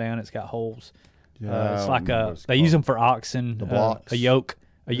wood come down? It's got holes. Yeah, it's like they use them for oxen. The blocks. A yoke.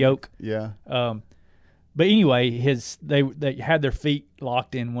 Yeah. But anyway, they had their feet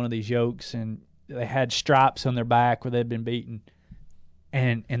locked in one of these yokes, and they had stripes on their back where they'd been beaten,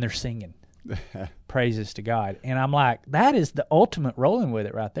 and they're singing praises to God. And I'm like, that is the ultimate rolling with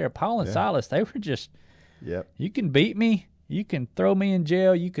it right there. Paul and Silas, they were just, you can beat me, you can throw me in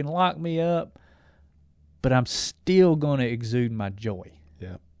jail, you can lock me up, but I'm still going to exude my joy.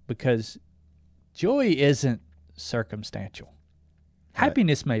 Yeah. Because joy isn't circumstantial.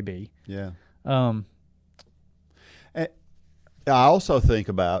 Happiness may be. Yeah. I also think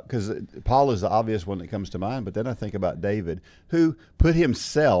about, because Paul is the obvious one that comes to mind, but then I think about David, who put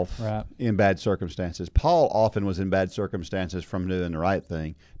himself in bad circumstances. Paul often was in bad circumstances from doing the right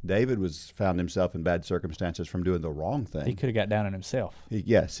thing. David found himself in bad circumstances from doing the wrong thing. He could have got down on himself.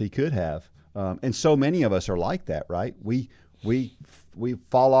 Yes, he could have. And so many of us are like that, right? We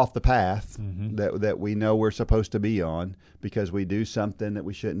fall off the path that we know we're supposed to be on because we do something that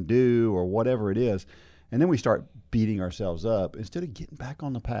we shouldn't do or whatever it is. And then we start beating ourselves up instead of getting back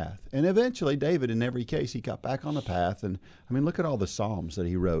on the path. And eventually, David, in every case, he got back on the path. And, I mean, look at all the Psalms that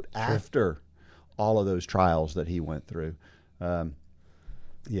he wrote after all of those trials that he went through.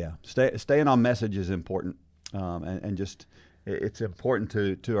 Staying on message is important. And just it's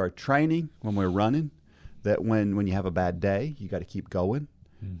important to our training when we're running, that when you have a bad day, you got to keep going.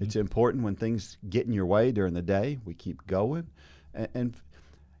 Mm-hmm. It's important when things get in your way during the day, we keep going. And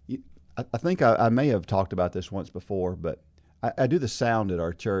I think I may have talked about this once before, but I do the sound at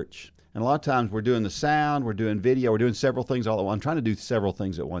our church. And a lot of times we're doing the sound, we're doing video, we're doing several things all at once. I'm trying to do several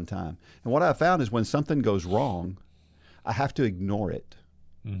things at one time. And what I found is when something goes wrong, I have to ignore it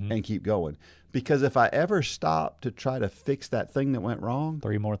and keep going. Because if I ever stop to try to fix that thing that went wrong,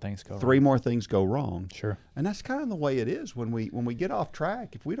 three more things go wrong. Sure. And that's kind of the way it is when we get off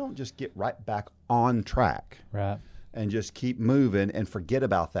track. If we don't just get right back on track. Right. And just keep moving and forget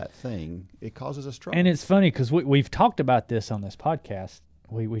about that thing, it causes us trouble. And it's funny because we've talked about this on this podcast.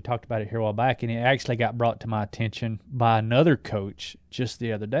 We talked about it here a while back, and it actually got brought to my attention by another coach just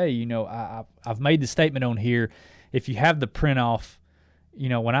the other day. I've made the statement on here, if you have the print off,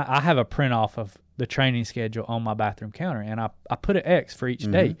 when I have a print off of the training schedule on my bathroom counter, and I put an X for each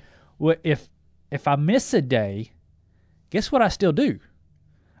day. Well, if I miss a day, guess what I still do?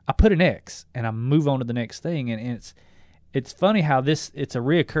 I put an X and I move on to the next thing. And it's funny how it's a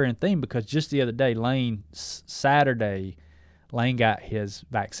reoccurring thing, because just the other day, Saturday, Lane got his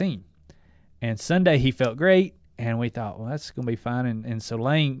vaccine. And Sunday he felt great, and we thought, well, that's going to be fine. And so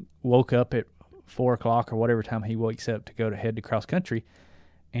Lane woke up at 4 o'clock or whatever time he wakes up to head to cross country,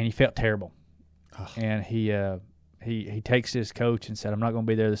 and he felt terrible. And he texted his coach and said, I'm not going to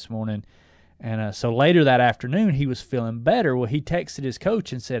be there this morning. And so later that afternoon, he was feeling better. Well, he texted his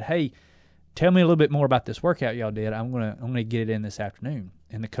coach and said, hey, tell me a little bit more about this workout y'all did. I'm gonna get it in this afternoon.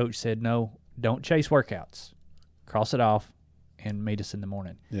 And the coach said, no, don't chase workouts. Cross it off and meet us in the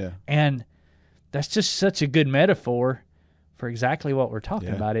morning. Yeah. And that's just such a good metaphor for exactly what we're talking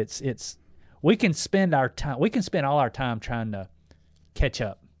about. It's we can spend all our time trying to catch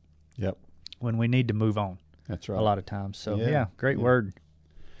up. Yep. When we need to move on. That's right. A lot of times. So great word.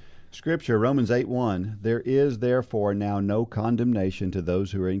 Scripture, Romans 8:1, there is therefore now no condemnation to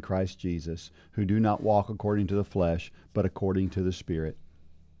those who are in Christ Jesus, who do not walk according to the flesh, but according to the Spirit.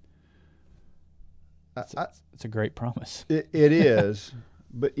 It's a great promise. It is,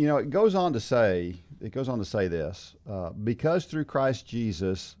 But it goes on to say this, because through Christ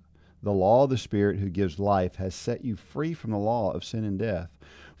Jesus, the law of the Spirit who gives life has set you free from the law of sin and death.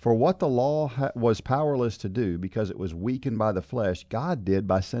 For what the law was powerless to do, because it was weakened by the flesh, God did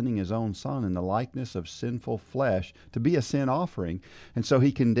by sending his own Son in the likeness of sinful flesh to be a sin offering. And so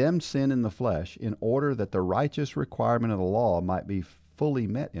he condemned sin in the flesh in order that the righteous requirement of the law might be fully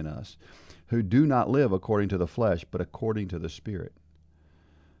met in us, who do not live according to the flesh, but according to the Spirit.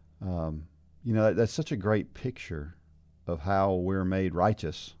 That's such a great picture of how we're made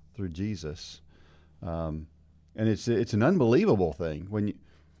righteous through Jesus. And it's an unbelievable thing when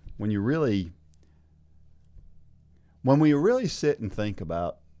we really sit and think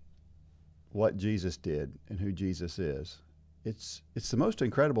about what Jesus did and who Jesus is. It's the most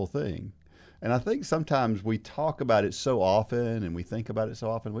incredible thing. And I think sometimes we talk about it so often and we think about it so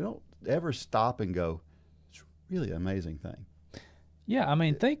often, we don't ever stop and go, it's really an amazing thing. Yeah, I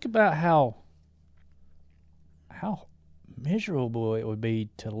mean, think about how miserable it would be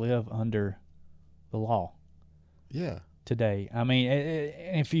to live under the law. Yeah. Today, I mean,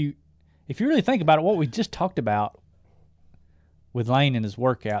 if you really think about it, what we just talked about with Lane and his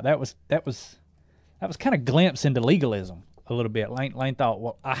workout, that was kind of glimpse into legalism a little bit. Lane thought,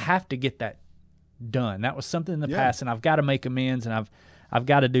 well, I have to get that done. That was something in the past, and I've got to make amends, and I've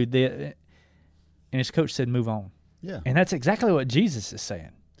got to do this. And his coach said, move on. Yeah. And that's exactly what Jesus is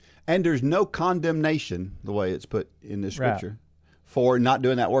saying. And there's no condemnation, the way it's put in this scripture, for not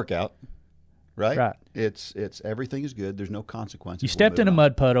doing that workout. Right? Right. It's everything is good. There's no consequences. You stepped in a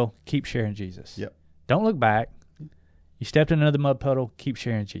mud puddle, keep sharing Jesus. Yep. Don't look back. You stepped in another mud puddle, keep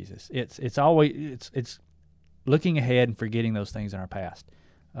sharing Jesus. It's always looking ahead and forgetting those things in our past.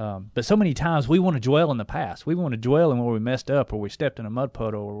 But so many times we want to dwell in the past. We want to dwell in where we messed up, or we stepped in a mud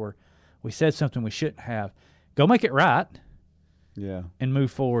puddle, or where we said something we shouldn't have. Go make it right. Yeah. And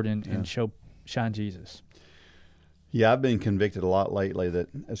move forward and shine Jesus. Yeah, I've been convicted a lot lately that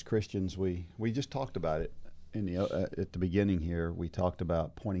as Christians we just talked about it at the beginning here. We talked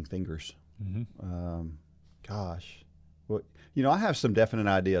about pointing fingers. Mm-hmm. I have some definite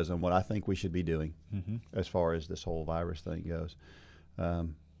ideas on what I think we should be doing as far as this whole virus thing goes.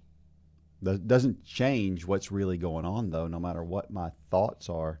 That doesn't change what's really going on, though, no matter what my thoughts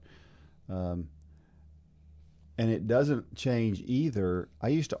are. And it doesn't change either. I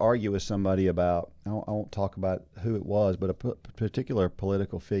used to argue with somebody about, I won't talk about who it was, but a particular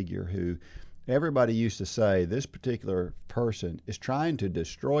political figure who everybody used to say, this particular person is trying to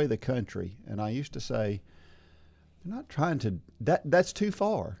destroy the country. And I used to say, they're not trying to, that's too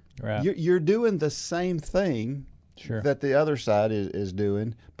far. Right. You're doing the same thing that the other side is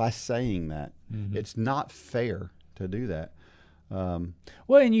doing by saying that. Mm-hmm. It's not fair to do that.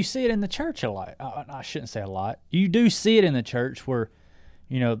 Well, and you see it in the church a lot. I shouldn't say a lot. You do see it in the church where,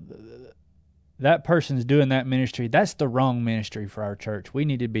 that person's doing that ministry. That's the wrong ministry for our church. We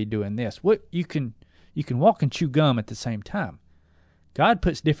need to be doing this. What you can walk and chew gum at the same time. God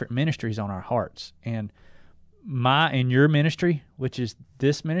puts different ministries on our hearts, and my and your ministry, which is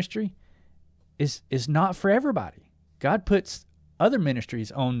this ministry, is not for everybody. God puts other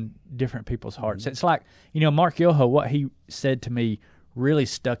ministries on different people's hearts. Mm-hmm. It's like, Mark Yoho, what he said to me really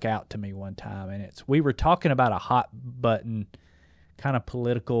stuck out to me one time. And we were talking about a hot button kind of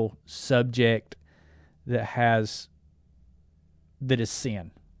political subject that is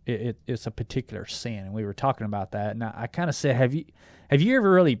sin. It's a particular sin. And we were talking about that. And I kind of said, have you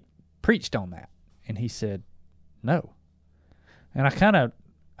ever really preached on that? And he said, no. And I kind of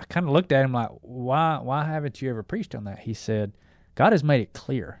looked at him like, why haven't you ever preached on that? He said, God has made it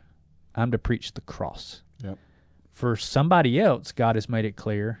clear I'm to preach the cross. Yep. For somebody else, God has made it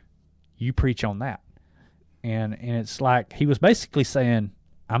clear you preach on that. And it's like he was basically saying,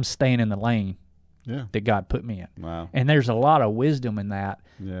 I'm staying in the lane that God put me in. Wow. And there's a lot of wisdom in that.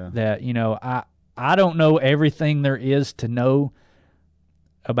 Yeah. That, I don't know everything there is to know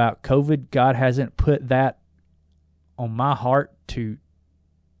about COVID. God hasn't put that on my heart to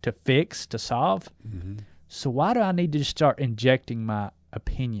fix, to solve. Mm-hmm. So why do I need to just start injecting my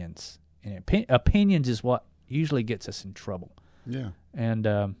opinions? And opinions is what usually gets us in trouble. Yeah. And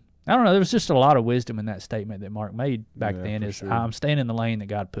I don't know. There was just a lot of wisdom in that statement that Mark made back then. Sure. I'm staying in the lane that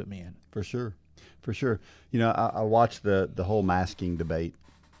God put me in. For sure. I watched the whole masking debate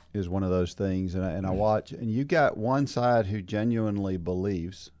is one of those things, and I watch, and you got one side who genuinely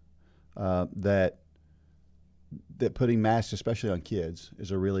believes that putting masks, especially on kids,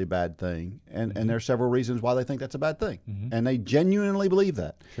 is a really bad thing. And there are several reasons why they think that's a bad thing. Mm-hmm. And they genuinely believe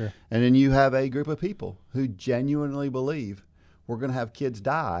that. Sure. And then you have a group of people who genuinely believe we're going to have kids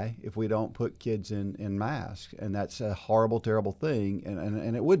die if we don't put kids in masks. And that's a horrible, terrible thing.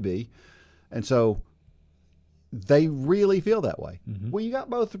 And it would be. And so they really feel that way. Mm-hmm. Well, you got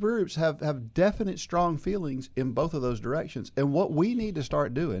both the groups have definite strong feelings in both of those directions. And what we need to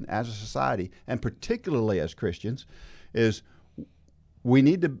start doing as a society, and particularly as Christians, is we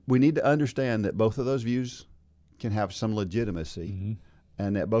need to understand that both of those views can have some legitimacy, mm-hmm.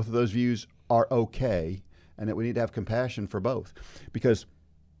 and that both of those views are okay, and that we need to have compassion for both. Because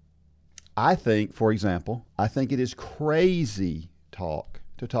I think, for example, it is crazy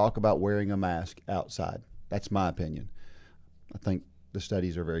to talk about wearing a mask outside. That's my opinion. I think the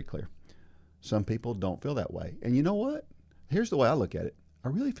studies are very clear. Some people don't feel that way. And you know what? Here's the way I look at it. I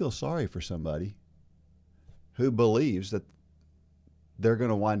really feel sorry for somebody who believes that they're going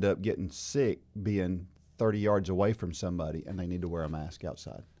to wind up getting sick being 30 yards away from somebody and they need to wear a mask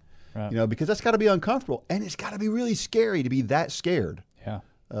outside. Right. You know, because that's got to be uncomfortable, and it's got to be really scary to be that scared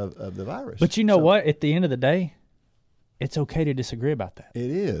of the virus. But you know what? At the end of the day, it's okay to disagree about that. It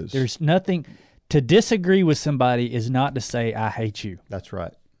is. There's nothing to disagree with somebody is not to say I hate you. That's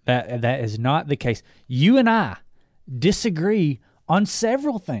right. That is not the case. You and I disagree on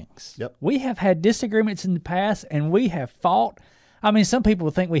several things. Yep. We have had disagreements in the past, and we have fought. I mean, some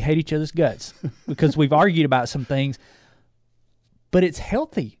people think we hate each other's guts because we've argued about some things, but it's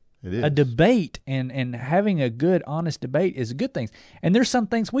healthy. It is. A debate and having a good, honest debate is a good thing. And there's some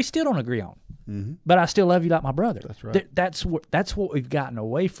things we still don't agree on, mm-hmm. but I still love you like my brother. That's right. That's what we've gotten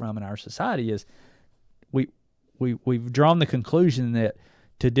away from in our society is we've drawn the conclusion that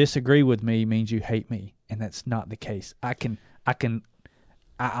to disagree with me means you hate me, and that's not the case. I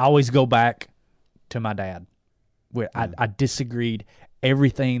always go back to my dad. Where I disagreed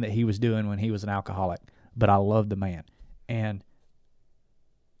everything that he was doing when he was an alcoholic, but I loved the man, and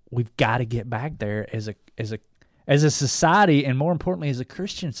we've got to get back there as a society, and more importantly, as a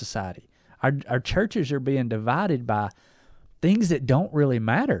Christian society. Our churches are being divided by things that don't really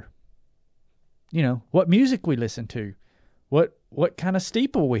matter. You know, what music we listen to, what kind of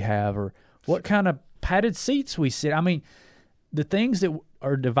steeple we have, or what kind of padded seats we sit. I mean, the things that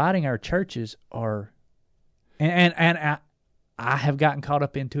are dividing our churches are. And I have gotten caught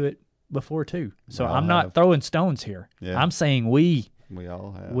up into it before too. So I'm not throwing stones here. Yeah. I'm saying we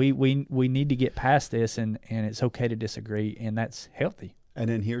all have. We need to get past this, and it's okay to disagree, and that's healthy.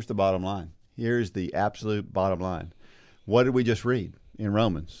 And then here's the bottom line. Here's the absolute bottom line. What did we just read in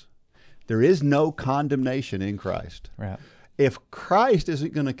Romans? There is no condemnation in Christ. Right. If Christ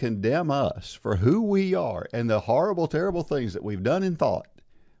isn't going to condemn us for who we are and the horrible, terrible things that we've done and thought,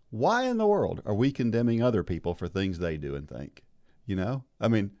 why in the world are we condemning other people for things they do and think? You know? I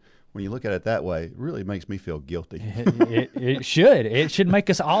mean, when you look at it that way, it really makes me feel guilty. It should. It should make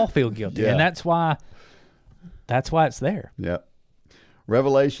us all feel guilty. Yeah. And that's why it's there. Yeah.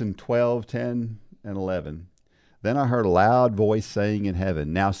 Revelation 12:10 and 11. Then I heard a loud voice saying in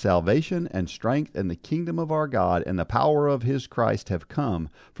heaven, now salvation and strength and the kingdom of our God and the power of his Christ have come.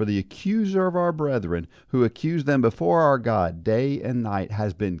 For the accuser of our brethren, who accused them before our God day and night,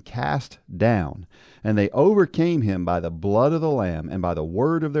 has been cast down. And they overcame him by the blood of the Lamb and by the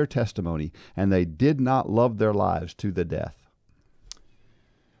word of their testimony, and they did not love their lives to the death.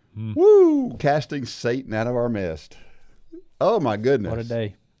 Woo! Casting Satan out of our midst. Oh, my goodness. What a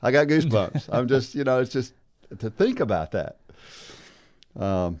day. I got goosebumps. I'm just, it's just to think about that.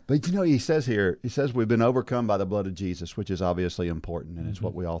 But, he says we've been overcome by the blood of Jesus, which is obviously important, and it's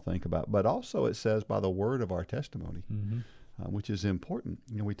what we all think about. But also it says by the word of our testimony, which is important.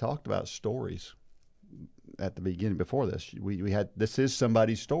 We talked about stories at the beginning before this. We had, this is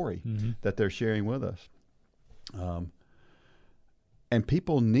somebody's story that they're sharing with us. And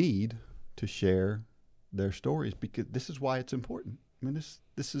people need to share their stories because this is why it's important. I mean, this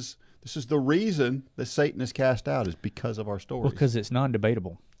is the reason that Satan is cast out is because of our stories. Well, because it's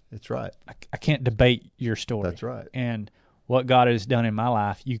non-debatable. That's right. I can't debate your story. That's right. And what God has done in my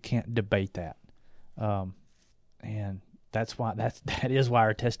life, you can't debate that. And that's why that is why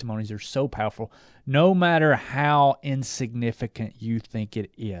our testimonies are so powerful. No matter how insignificant you think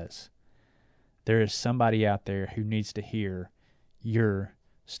it is, there is somebody out there who needs to hear your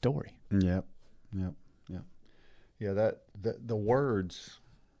story. Yep. Yeah, that the words,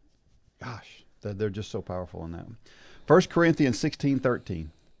 gosh, they're just so powerful in that one. 1 Corinthians 16:13.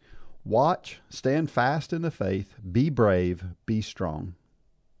 Watch, stand fast in the faith, be brave, be strong.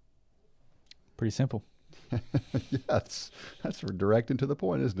 Pretty simple. Yeah, that's direct and to the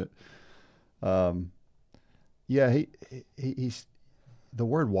point, isn't it? He's the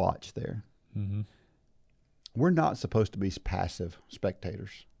word watch there. Mm-hmm. We're not supposed to be passive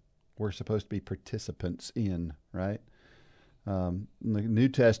spectators. We're supposed to be participants in, right? The New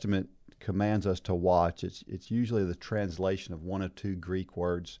Testament commands us to watch. It's usually the translation of one of two Greek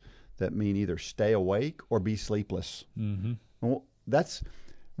words that mean either stay awake or be sleepless. Mm-hmm. Well,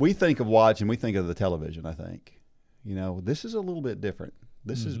 we think of watch and we think of the television, I think. This is a little bit different.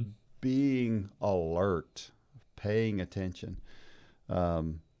 This is being alert, paying attention.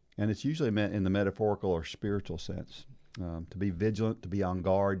 And it's usually meant in the metaphorical or spiritual sense. To be vigilant, to be on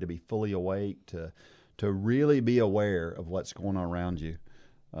guard, to be fully awake, to really be aware of what's going on around you.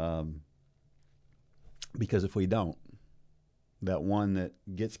 Because if we don't, that one that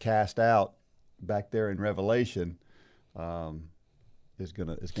gets cast out back there in Revelation is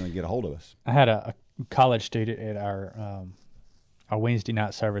gonna get a hold of us. I had a college student at our Wednesday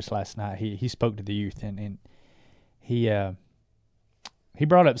night service last night. He spoke to the youth, and he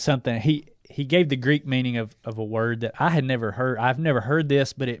brought up something. He gave the Greek meaning of a word that I had never heard. I've never heard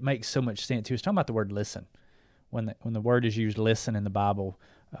this, but it makes so much sense. He was talking about the word listen. When the word is used listen in the Bible,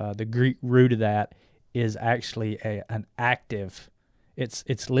 the Greek root of that is actually an active.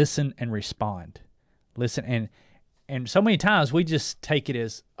 It's listen and respond. Listen and so many times we just take it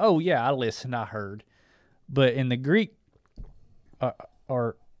as, oh yeah, I listened, I heard. But in the Greek,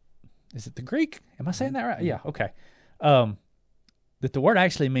 or is it the Greek? Am I saying that right? Yeah, okay. That the word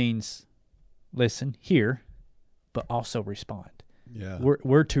actually means listen, hear, but also respond. Yeah.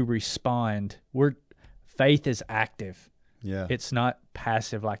 We're to respond. Faith is active. Yeah. It's not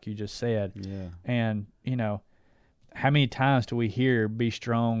passive like you just said. Yeah. And, how many times do we hear be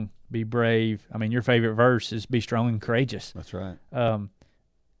strong, be brave? I mean, your favorite verse is be strong and courageous. That's right.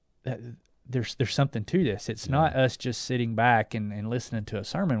 There's something to this. It's not us just sitting back and listening to a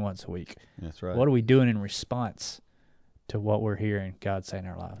sermon once a week. That's right. What are we doing in response to what we're hearing God say in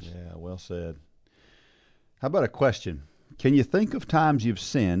our lives? Yeah, well said. How about a question? Can you think of times you've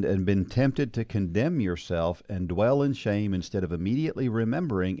sinned and been tempted to condemn yourself and dwell in shame instead of immediately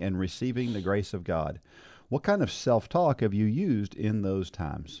remembering and receiving the grace of God? What kind of self-talk have you used in those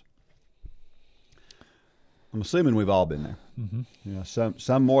times? I'm assuming we've all been there. Mm-hmm.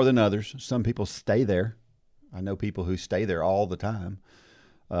 Some more than others. Some people stay there. I know people who stay there all the time,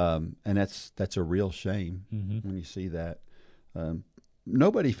 and that's a real shame when you see that.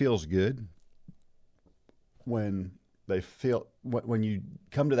 Nobody feels good when you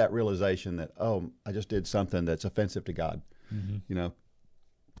come to that realization that, oh, I just did something that's offensive to God.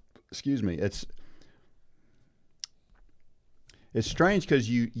 Excuse me. It's strange because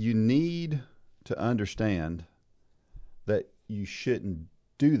you need to understand that you shouldn't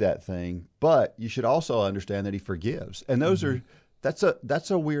do that thing, but you should also understand that He forgives. And that's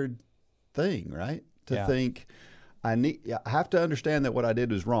a weird thing, right? To think I have to understand that what I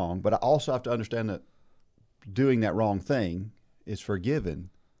did was wrong, but I also have to understand that doing that wrong thing is forgiven.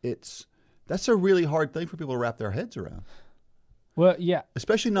 That's a really hard thing for people to wrap their heads around. Well, yeah,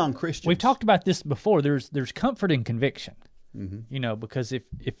 especially non-Christians. We've talked about this before. There's comfort in conviction. Mm-hmm. Because if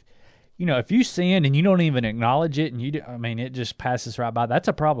you sin and you don't even acknowledge it, and it just passes right by, that's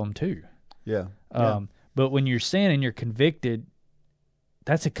a problem too. Yeah. But when you're sin and you're convicted,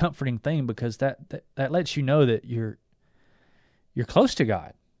 that's a comforting thing, because that lets you know that you're close to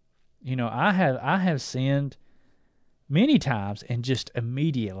God. I have sinned many times, and just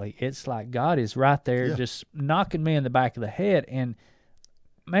immediately it's like God is right there, just knocking me in the back of the head, and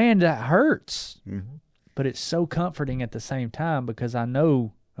man, that hurts. Mm-hmm. But it's so comforting at the same time, because I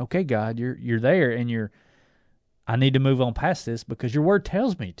know, okay, God, you're there, and I need to move on past this because your word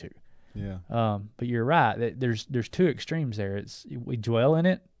tells me to. Yeah. But you're right. There's two extremes there. We dwell in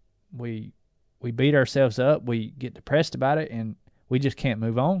it, we beat ourselves up, we get depressed about it, and we just can't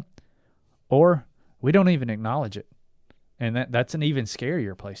move on, or we don't even acknowledge it, and that's an even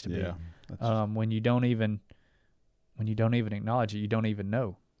scarier place to be. When you don't even acknowledge it, you don't even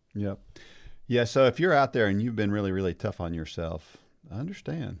know. Yep. Yeah, so if you're out there and you've been really, really tough on yourself,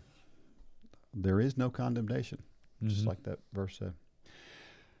 understand there is no condemnation, just like that verse said.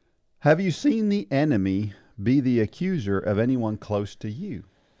 Have you seen the enemy be the accuser of anyone close to you?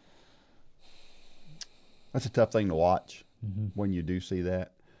 That's a tough thing to watch when you do see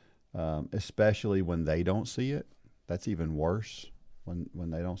that, especially when they don't see it. That's even worse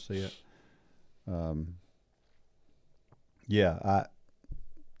when they don't see it.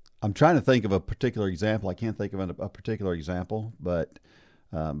 I'm trying to think of a particular example. I can't think of a particular example, but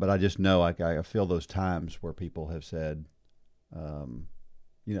I just know I feel those times where people have said,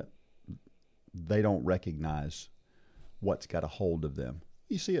 they don't recognize what's got a hold of them.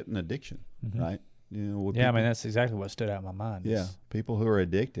 You see it in addiction, right? That's exactly what stood out in my mind. Yeah, people who are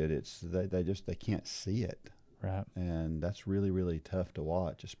addicted, they can't see it, right? And that's really, really tough to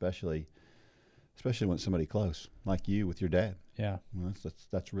watch, especially especially when it's somebody close, like you with your dad. Yeah. Well,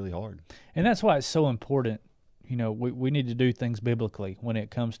 that's really hard. And that's why it's so important. You know, we need to do things biblically when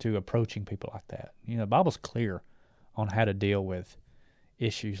it comes to approaching people like that. You know, the Bible's clear on how to deal with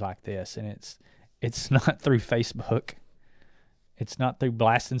issues like this, and it's not through Facebook. It's not through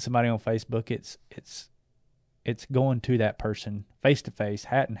blasting somebody on Facebook. It's going to that person face to face,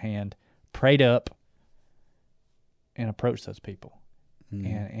 hat in hand, prayed up, and approach those people,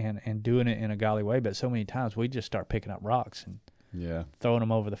 and doing it in a godly way. But so many times we just start picking up rocks and throwing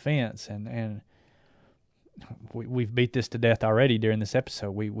them over the fence, and we've beat this to death already during this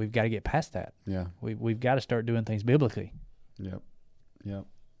episode. We've got to get past that. Yeah, we've got to start doing things biblically. Yep.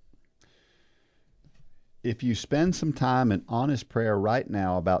 If you spend some time in honest prayer right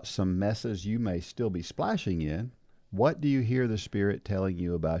now about some messes you may still be splashing in, what do you hear the Spirit telling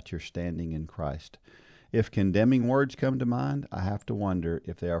you about your standing in Christ? If condemning words come to mind, I have to wonder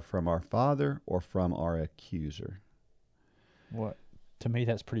if they are from our Father or from our accuser. What? To me,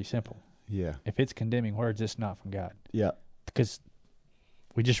 that's pretty simple. Yeah. If it's condemning words, it's not from God. Yeah. Because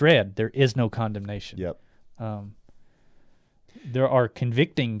we just read, there is no condemnation. Yep. There are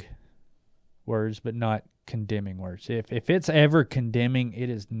convicting words, but not condemning words. If it's ever condemning, it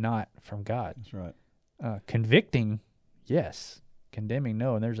is not from God. That's right. Convicting, yes. Condemning,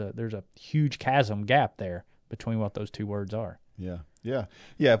 no. And there's a huge chasm gap there between what those two words are. Yeah.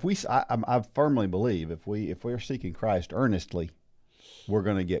 If I firmly believe if we're seeking Christ earnestly, we're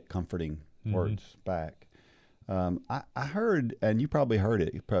going to get comforting words back. I heard, and you probably heard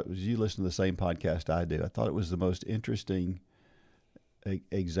it, you listen to the same podcast I do. I thought it was the most interesting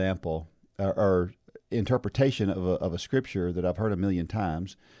example or interpretation of a scripture that I've heard a million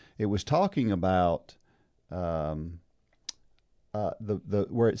times. It was talking about the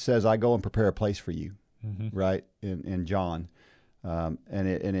where it says, "I go and prepare a place for you," right in John, and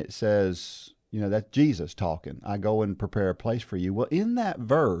it says, that's Jesus talking. I go and prepare a place for you. Well, in that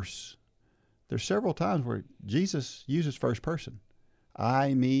verse, there's several times where Jesus uses first person.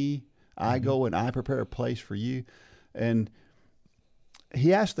 I, me, I go and I prepare a place for you. And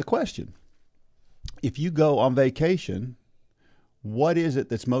he asked the question, if you go on vacation, what is it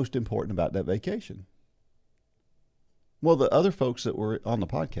that's most important about that vacation? Well, the other folks that were on the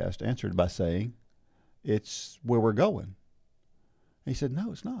podcast answered by saying, it's where we're going. And he said,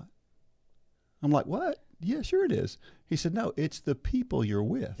 no, it's not. I'm like, what? Yeah, sure it is. He said, no, it's the people you're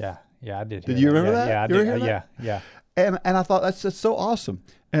with. Yeah, I did. Did you remember that? Yeah, I did. Yeah. And I thought that's just so awesome.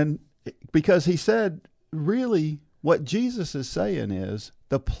 And because he said, really, what Jesus is saying is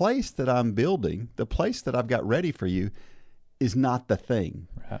the place that I'm building, the place that I've got ready for you is not the thing.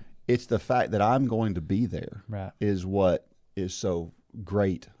 Right. It's the fact that I'm going to be there. Right. Is what is so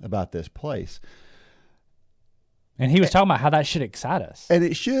great about this place. And he was talking about how that should excite us. And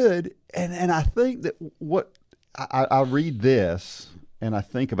it should. And I think that what I read this and I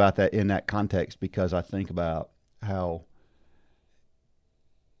think about that in that context because I think about how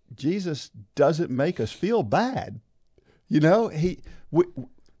Jesus doesn't make us feel bad. Being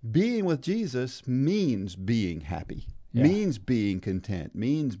with Jesus means being happy, means being content,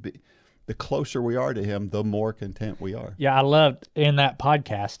 means the closer we are to him, the more content we are. Yeah, I loved in that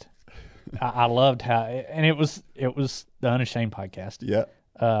podcast. I loved how, and it was the Unashamed podcast. Yeah.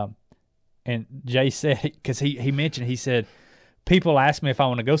 And Jay said, because he mentioned, he said, people ask me if I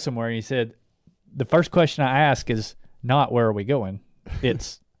want to go somewhere, and he said, the first question I ask is not where are we going,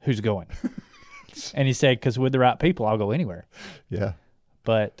 it's who's going. And he said, because with the right people, I'll go anywhere. Yeah.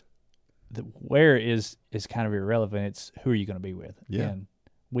 But where is kind of irrelevant. It's who are you going to be with. Yeah. And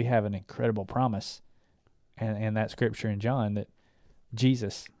we have an incredible promise, and that scripture in John that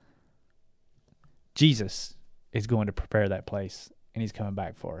Jesus is going to prepare that place, and he's coming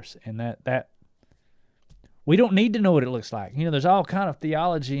back for us. And that we don't need to know what it looks like. There's all kind of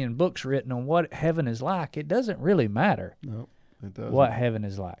theology and books written on what heaven is like. It doesn't really matter. No, it doesn't. What heaven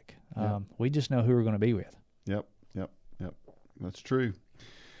is like. Yep. We just know who we're going to be with. Yep. That's true.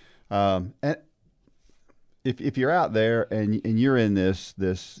 And if you're out there and you're in this,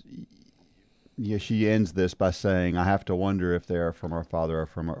 she ends this by saying, I have to wonder if they are from our Father or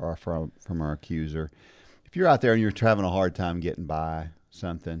from our accuser. If you're out there and you're having a hard time getting by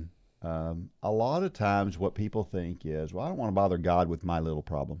something, a lot of times what people think is, well, I don't want to bother God with my little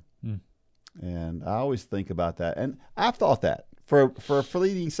problem. And I always think about that. And I've thought that for a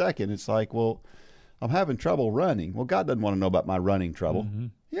fleeting second. It's like, well, I'm having trouble running. Well, God doesn't want to know about my running trouble. Mm-hmm.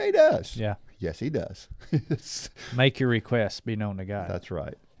 Yeah, he does. Yeah. Yes, he does. Make your requests be known to God. That's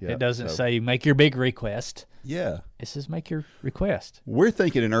right. Yep. It doesn't say make your big request. Yeah. It says make your request. We're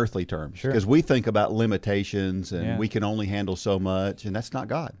thinking in earthly terms because we think about limitations and we can only handle so much, and that's not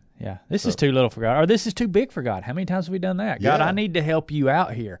God. Yeah, this is too little for God, or this is too big for God. How many times have we done that? God, Yeah. I need to help you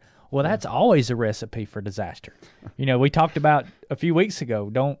out here. Well, that's always a recipe for disaster. We talked about a few weeks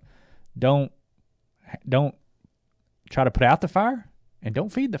ago. Don't try to put out the fire, and don't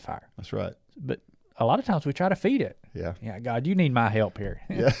feed the fire. That's right. But a lot of times we try to feed it. Yeah. Yeah, God, you need my help here.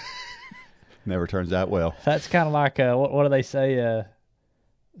 Yeah. Never turns out well. That's kind of like what do they say?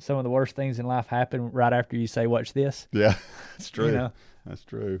 Some of the worst things in life happen right after you say, "Watch this." Yeah, that's true. You know? That's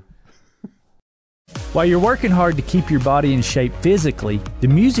true. While you're working hard to keep your body in shape physically, the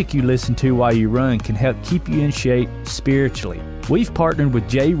music you listen to while you run can help keep you in shape spiritually. We've partnered with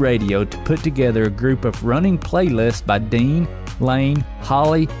J Radio to put together a group of running playlists by Dean, Lane,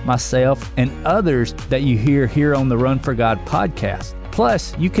 Holly, myself, and others that you hear here on the Run for God podcast.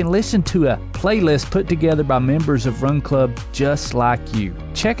 Plus, you can listen to a playlist put together by members of Run Club just like you.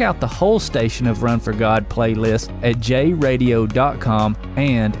 Check out the whole station of Run for God playlist at jradio.com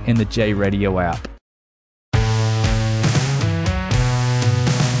and in the J Radio app.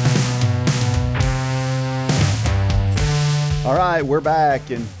 All right, we're back,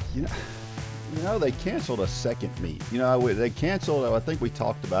 and you know they canceled a second meet. They canceled. I think we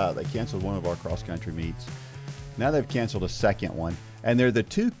talked about it. They canceled one of our cross country meets. Now they've canceled a second one, and they're the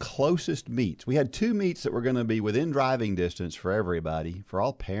two closest meets. We had two meets that were going to be within driving distance for everybody, for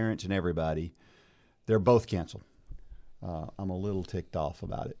all parents and everybody. They're both canceled. I'm a little ticked off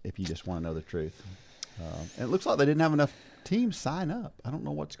about it, if you just want to know the truth. And it looks like they didn't have enough teams sign up. I don't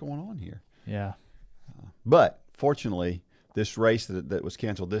know what's going on here. Yeah. But fortunately, this race that was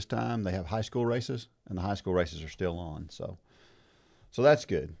canceled this time, they have high school races, and the high school races are still on. So that's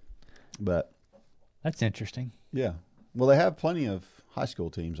good. But That's interesting. yeah. Well, they have plenty of high school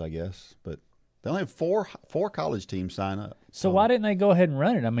teams, I guess, but they only have four college teams sign up. So why didn't they go ahead and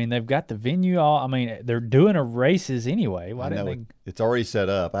run it? I mean, they've got the venue all. I mean, they're doing a races anyway. Why didn't they? It's already set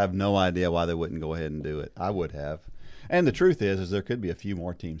up. I have no idea why they wouldn't go ahead and do it. I would have. And the truth is there could be a few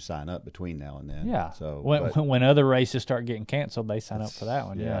more teams sign up between now and then. Yeah. So when other races start getting canceled, they sign up for that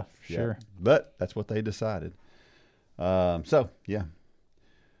one. Yeah, sure. But that's what they decided. Yeah.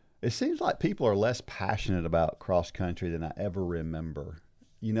 It seems like people are less passionate about cross country than I ever remember.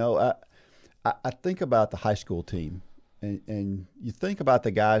 I think about the high school team, and you think about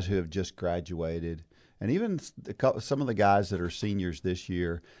the guys who have just graduated, and even some of the guys that are seniors this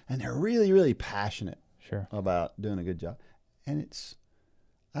year, and they're really, really passionate. Sure. About doing a good job. And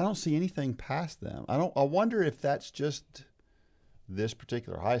I don't see anything past them. I wonder if that's just this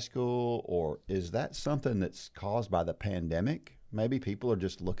particular high school, or is that something that's caused by the pandemic? Maybe people are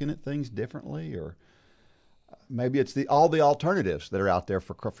just looking at things differently, or maybe it's all the alternatives that are out there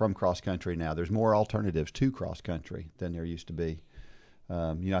from cross country now. There's more alternatives to cross country than there used to be.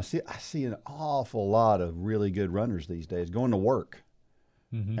 I see an awful lot of really good runners these days going to work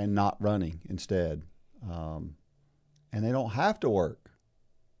and not running instead. And they don't have to work.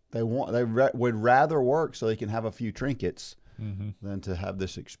 They would rather work so they can have a few trinkets than to have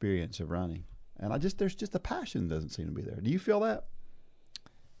this experience of running. And there's just the passion doesn't seem to be there. Do you feel that?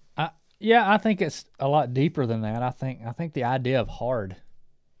 Yeah, I think it's a lot deeper than that. I think the idea of hard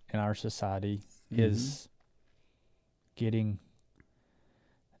in our society is getting.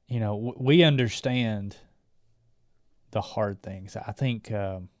 We understand the hard things. I think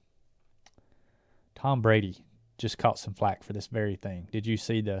Tom Brady just caught some flack for this very thing. Did you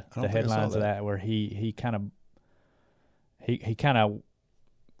see the headlines of that where he kind of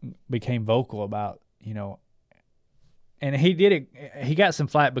became vocal about, and he did it. He got some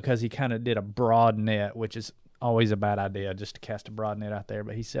flack because he kind of did a broad net, which is always a bad idea, just to cast a broad net out there.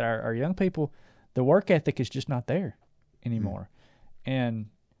 But he said our young people, the work ethic is just not there anymore. And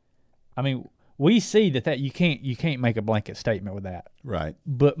I mean, we see that you can't make a blanket statement with that. Right.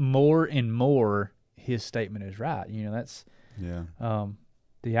 But more and more, his statement is right. That's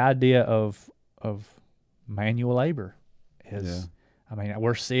the idea of manual labor is. Yeah. I mean,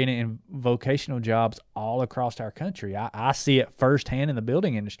 we're seeing it in vocational jobs all across our country. I see it firsthand in the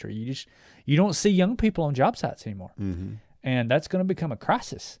building industry. You don't see young people on job sites anymore, and that's going to become a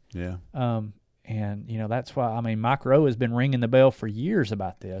crisis. Yeah. And that's why Mike Rowe has been ringing the bell for years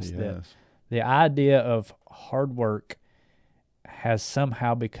about this. That the idea of hard work has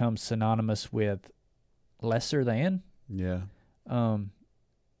somehow become synonymous with lesser than. Yeah.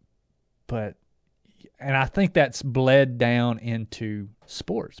 And I think that's bled down into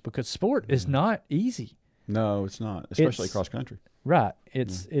sports because sport is not easy. No, it's not, especially cross country. Right.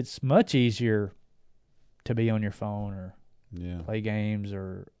 It's much easier to be on your phone or play games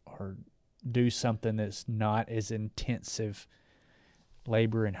or do something that's not as intensive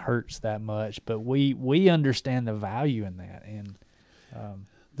labor and hurts that much. But we understand the value in that. And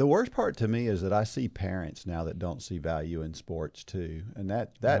The worst part to me is that I see parents now that don't see value in sports too, and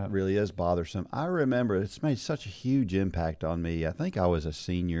that really is bothersome. I remember it's made such a huge impact on me. I think I was a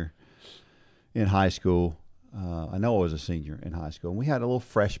senior in high school. I know I was a senior in high school, and we had a little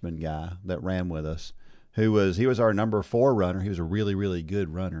freshman guy that ran with us, he was our number 4 runner. He was a really, really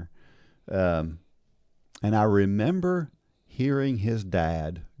good runner, and I remember hearing his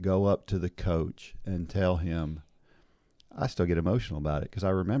dad go up to the coach and tell him. I still get emotional about it because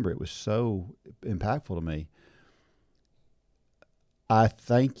I remember it was so impactful to me. I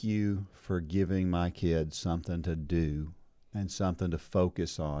thank you for giving my kids something to do and something to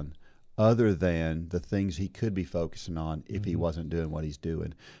focus on other than the things he could be focusing on if he wasn't doing what he's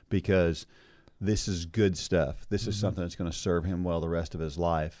doing, because this is good stuff. This is something that's going to serve him well the rest of his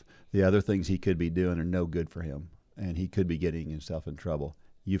life. The other things he could be doing are no good for him, and he could be getting himself in trouble.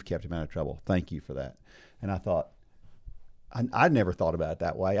 You've kept him out of trouble. Thank you for that. And I thought, I never thought about it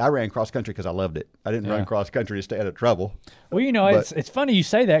that way. I ran cross country because I loved it. I didn't run cross country to stay out of trouble. Well, it's funny you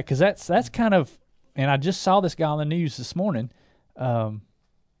say that, because that's kind of, and I just saw this guy on the news this morning.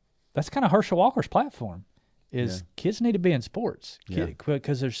 That's kind of Herschel Walker's platform. Is kids need to be in sports,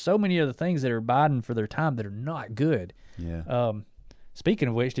 because there's so many other things that are biding for their time that are not good. Yeah. Speaking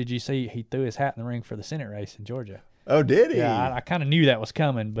of which, did you see he threw his hat in the ring for the Senate race in Georgia? Oh, did he? Yeah, I kind of knew that was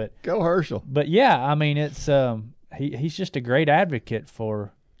coming, but go Herschel. But yeah, I mean, it's he's just a great advocate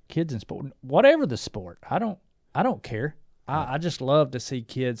for kids in sport, whatever the sport. I don't care. I just love to see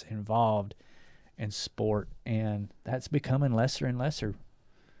kids involved in sport, and that's becoming lesser and lesser.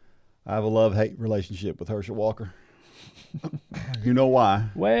 I have a love-hate relationship with Herschel Walker. You know why?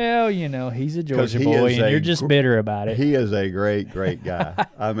 Well, he's a Georgia boy, and you're just bitter about it. He is a great, great guy.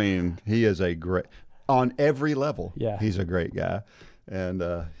 I mean, he is on every level. Yeah. He's a great guy, and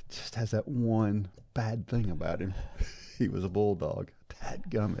just has that one bad thing about him. He was a bulldog.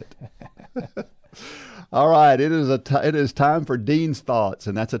 Dadgummit. All right, it is time for Dean's Thoughts,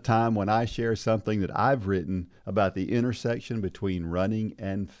 and that's a time when I share something that I've written about the intersection between running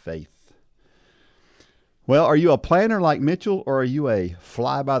and faith. Well, are you a planner like Mitchell, or are you a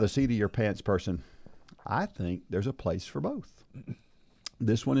fly by the seat of your pants person? I think there's a place for both.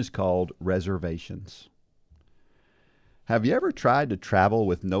 This one is called Reservations. Have you ever tried to travel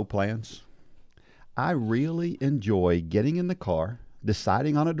with no plans? I really enjoy getting in the car,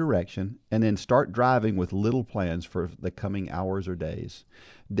 deciding on a direction, and then start driving with little plans for the coming hours or days.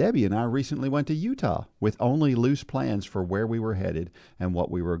 Debbie and I recently went to Utah with only loose plans for where we were headed and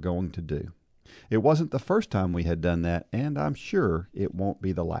what we were going to do. It wasn't the first time we had done that, and I'm sure it won't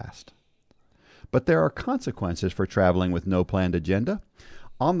be the last. But there are consequences for traveling with no planned agenda.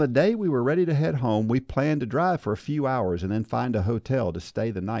 On the day we were ready to head home, we planned to drive for a few hours and then find a hotel to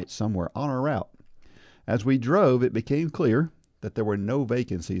stay the night somewhere on our route. As we drove, it became clear that there were no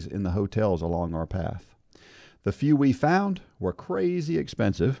vacancies in the hotels along our path. The few we found were crazy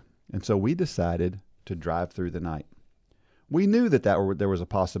expensive, and so we decided to drive through the night. We knew there was a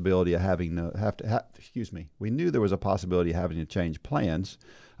possibility of having to change plans,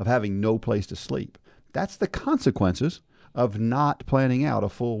 of having no place to sleep. That's the consequences of not planning out a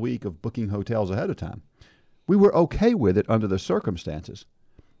full week of booking hotels ahead of time. We were okay with it under the circumstances,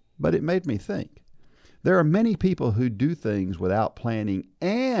 but it made me think. There are many people who do things without planning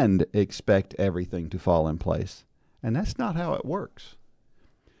and expect everything to fall in place, and that's not how it works.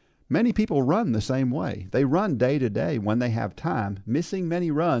 Many people run the same way. They run day to day when they have time, missing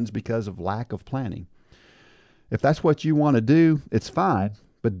many runs because of lack of planning. If that's what you want to do, it's fine,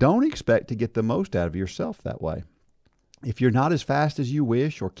 but don't expect to get the most out of yourself that way. If you're not as fast as you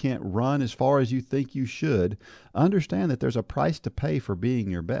wish or can't run as far as you think you should, understand that there's a price to pay for being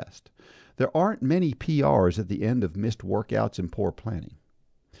your best. There aren't many PRs at the end of missed workouts and poor planning.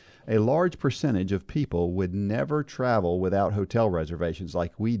 A large percentage of people would never travel without hotel reservations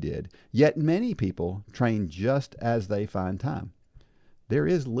like we did, yet many people train just as they find time. There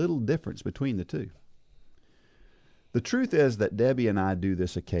is little difference between the two. The truth is that Debbie and I do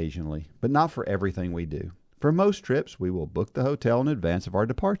this occasionally, but not for everything we do. For most trips, we will book the hotel in advance of our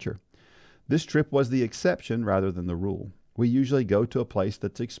departure. This trip was the exception rather than the rule. We usually go to a place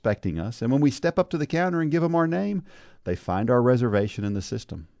that's expecting us, and when we step up to the counter and give them our name, they find our reservation in the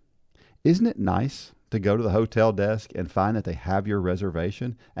system. Isn't it nice to go to the hotel desk and find that they have your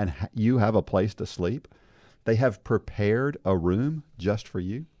reservation and you have a place to sleep? They have prepared a room just for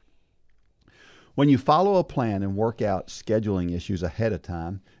you. When you follow a plan and work out scheduling issues ahead of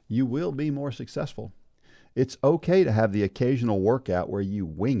time, you will be more successful. It's okay to have the occasional workout where you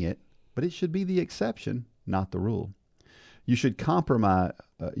wing it, but it should be the exception, not the rule. You compromise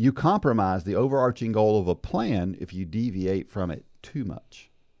the overarching goal of a plan if you deviate from it too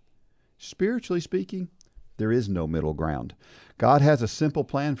much. Spiritually speaking, there is no middle ground. God has a simple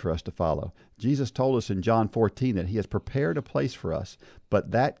plan for us to follow. Jesus told us in John 14 that he has prepared a place for us,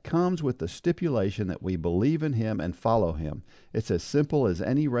 but that comes with the stipulation that we believe in him and follow him. It's as simple as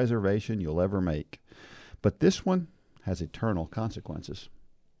any reservation you'll ever make. But this one has eternal consequences.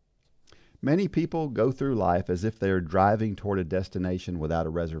 Many people go through life as if they are driving toward a destination without a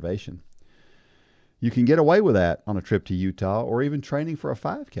reservation. You can get away with that on a trip to Utah or even training for a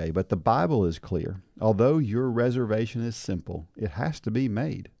 5K, but the Bible is clear. Although your reservation is simple, it has to be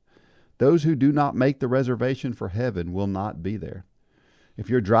made. Those who do not make the reservation for heaven will not be there.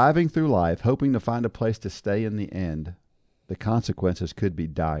 If you're driving through life hoping to find a place to stay in the end, the consequences could be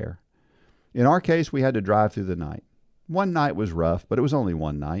dire. In our case, we had to drive through the night. One night was rough, but it was only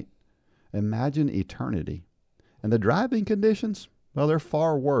one night. Imagine eternity. And the driving conditions, well, they're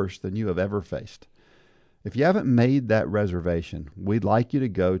far worse than you have ever faced. If you haven't made that reservation, we'd like you to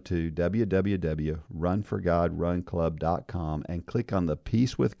go to www.runforgodrunclub.com and click on the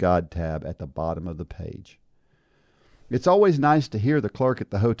Peace with God tab at the bottom of the page. It's always nice to hear the clerk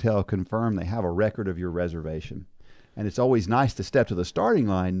at the hotel confirm they have a record of your reservation. And it's always nice to step to the starting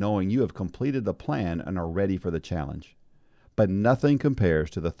line knowing you have completed the plan and are ready for the challenge. But nothing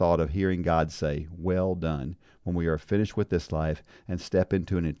compares to the thought of hearing God say, "Well done," when we are finished with this life and step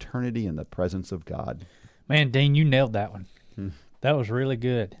into an eternity in the presence of God. Man, Dean, you nailed that one. That was really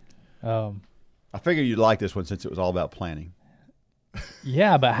good. I figured you'd like this one since it was all about planning.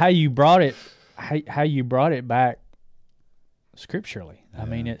 Yeah, but how you brought it back scripturally. Yeah. I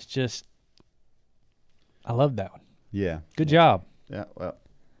mean, it's just, I love that one. Yeah. Good job. Yeah, well.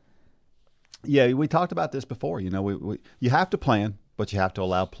 Yeah, we talked about this before. You know, you have to plan, but you have to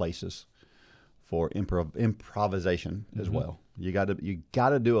allow places for improvisation as well. You got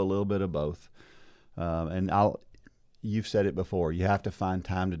to do a little bit of both. You've said it before. You have to find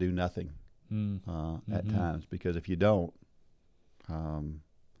time to do nothing at times, because if you don't,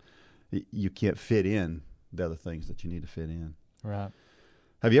 you can't fit in the other things that you need to fit in. Right.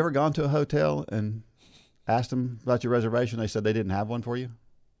 Have you ever gone to a hotel and asked them about your reservation? They said they didn't have one for you.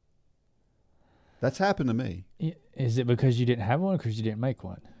 That's happened to me. Is it because you didn't have one or because you didn't make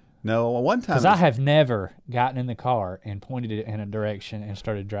one? No, one time. Because I have never gotten in the car and pointed it in a direction and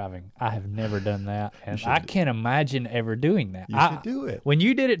started driving. I have never done that. And I can't imagine ever doing that. You should do it. When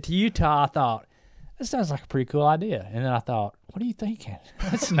you did it to Utah, I thought, that sounds like a pretty cool idea. And then I thought, what are you thinking?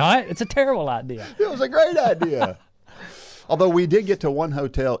 It's not. It's a terrible idea. It was a great idea. Although we did get to one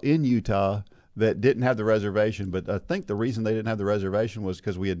hotel in Utah that didn't have the reservation, but I think the reason they didn't have the reservation was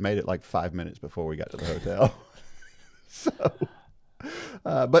because we had made it like 5 minutes before we got to the hotel.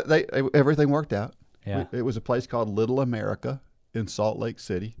 But everything worked out. Yeah. It was a place called Little America in Salt Lake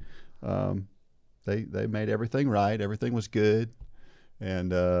City. They made everything right. Everything was good.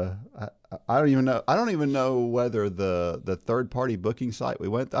 And I don't even know whether the third party booking site we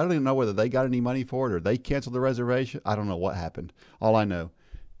went. I don't even know whether they got any money for it or they canceled the reservation. I don't know what happened. All I know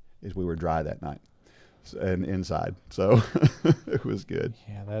is we were dry that night and inside, so it was good.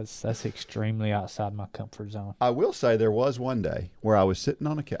 Yeah, that's extremely outside my comfort zone. I will say there was one day where I was sitting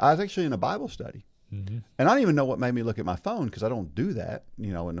on I was actually in a Bible study, and I don't even know what made me look at my phone because I don't do that,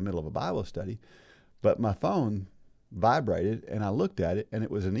 in the middle of a Bible study. But my phone vibrated, and I looked at it, and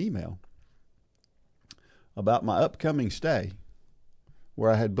it was an email about my upcoming stay, where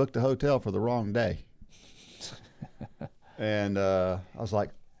I had booked a hotel for the wrong day, and I was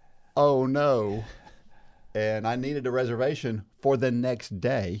like, "Oh no." And I needed a reservation for the next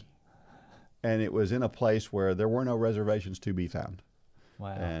day, and it was in a place where there were no reservations to be found.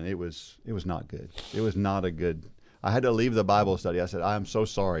 Wow. And it was not good. It was not a good. I had to leave the Bible study. I said, "I am so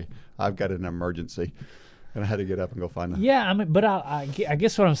sorry. I've got an emergency," and I had to get up and go find them. Yeah, I mean, but I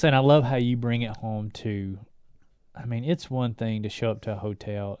guess what I'm saying, I love how you bring it home to. I mean, it's one thing to show up to a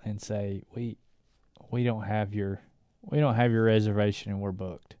hotel and say we don't have your reservation and we're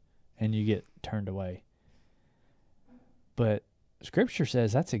booked, and you get turned away. But Scripture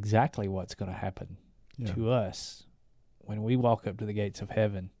says that's exactly what's going to happen to us when we walk up to the gates of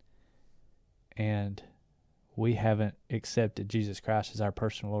heaven and we haven't accepted Jesus Christ as our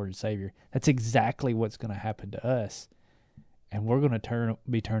personal Lord and Savior. That's exactly what's going to happen to us, and we're going to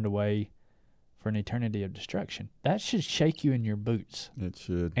be turned away for an eternity of destruction. That should shake you in your boots. It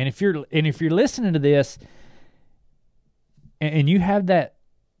should. And if you're listening to this and you have that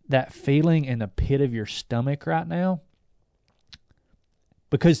feeling in the pit of your stomach right now,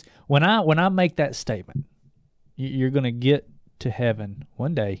 because when I make that statement, you're going to get to heaven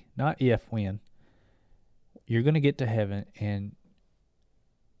one day, not if, when. You're going to get to heaven, and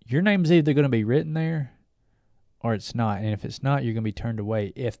your name's either going to be written there or it's not. And if it's not, you're going to be turned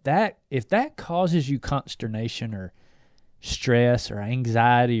away. If that causes you consternation or stress or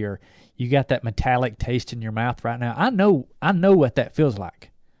anxiety, or you got that metallic taste in your mouth right now, I know what that feels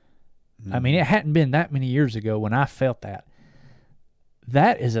like. I mean, it hadn't been that many years ago when I felt that.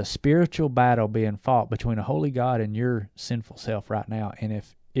 That is a spiritual battle being fought between a holy God and your sinful self right now. And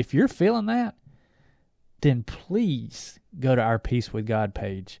if you're feeling that, then please go to our Peace with God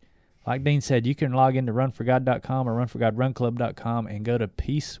page. Like Dean said, you can log into runforgod.com or runforgodrunclub.com and go to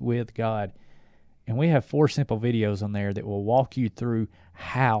Peace with God. And we have 4 simple videos on there that will walk you through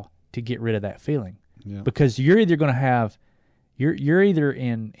how to get rid of that feeling. Yeah. Because you're either going to have, you're either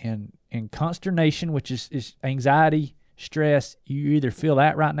in consternation, which is anxiety, stress. You either feel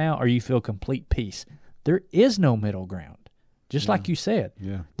that right now or you feel complete peace. There is no middle ground. Just like you said,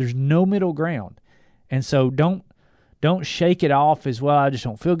 there's no middle ground. And so don't shake it off as, well, I just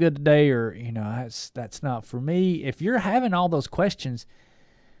don't feel good today, or, that's not for me. If you're having all those questions,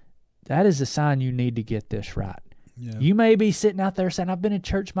 that is a sign you need to get this right. Yeah. You may be sitting out there saying, I've been in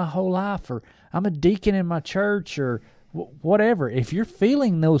church my whole life, or I'm a deacon in my church, or whatever. If you're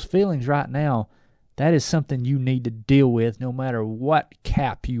feeling those feelings right now, that is something you need to deal with no matter what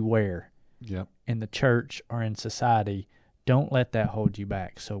cap you wear in the church or in society. Don't let that hold you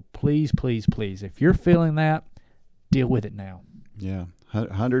back. So please, please, please, if you're feeling that, deal with it now. Yeah,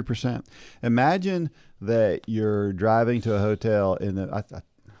 100%. Imagine that you're driving to a hotel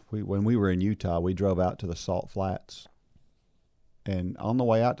when we were in Utah, we drove out to the Salt Flats. And on the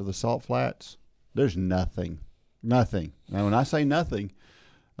way out to the Salt Flats, there's nothing. Nothing. Now, when I say nothing,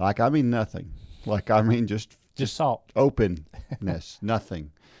 I mean nothing. I mean just salt. Openness,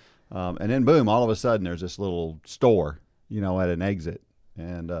 nothing. And then, boom, all of a sudden there's this little store, at an exit.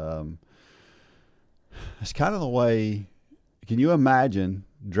 And it's kind of the way, can you imagine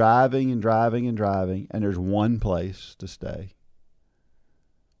driving and driving and driving, and there's one place to stay?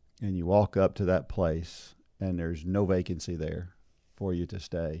 And you walk up to that place, and there's no vacancy there for you to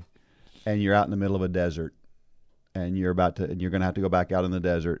stay. And you're out in the middle of a desert, and you're going to have to go back out in the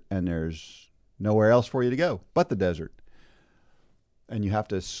desert, and there's nowhere else for you to go but the desert. And you have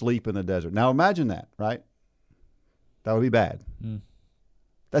to sleep in the desert. Now imagine that, right? That would be bad.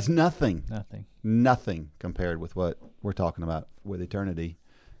 That's nothing. Nothing compared with what we're talking about with eternity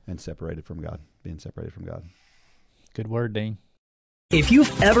and separated from God, being separated from God. Good word, Dean. If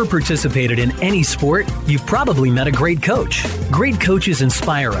you've ever participated in any sport, you've probably met a great coach. Great coaches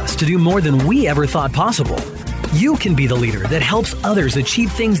inspire us to do more than we ever thought possible. You can be the leader that helps others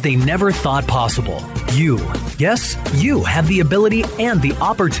achieve things they never thought possible. You have the ability and the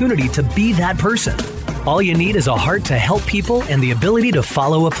opportunity to be that person. All you need is a heart to help people and the ability to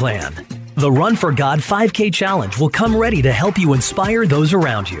follow a plan. The Run for God 5K Challenge will come ready to help you inspire those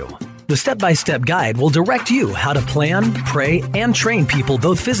around you. The step-by-step guide will direct you how to plan, pray, and train people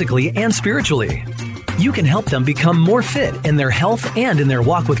both physically and spiritually. You can help them become more fit in their health and in their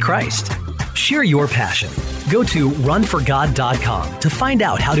walk with Christ. Share your passion. Go to runforgod.com to find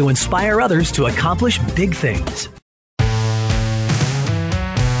out how to inspire others to accomplish big things.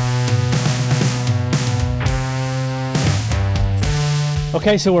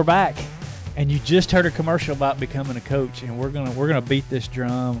 Okay, so we're back, and you just heard a commercial about becoming a coach, and we're gonna beat this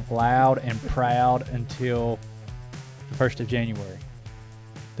drum loud and proud until the 1st of January.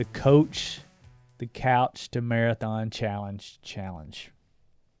 The Coach the Couch to Marathon Challenge.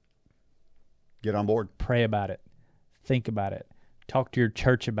 Get on board. Pray about it. Think about it. Talk to your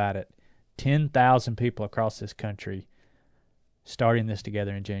church about it. 10,000 people across this country starting this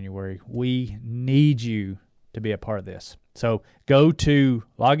together in January. We need you to be a part of this. So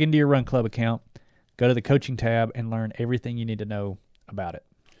log into your Run Club account, go to the coaching tab, and learn everything you need to know about it.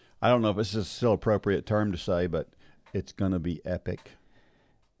 I don't know if this is still appropriate term to say, but it's going to be epic.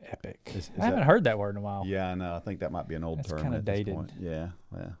 Epic. I haven't heard that word in a while. Yeah, I know. I think that might be an old term. It's kind of dated. Yeah,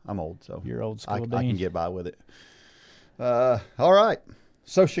 I'm old, so you're old school. I can get by with it. All right.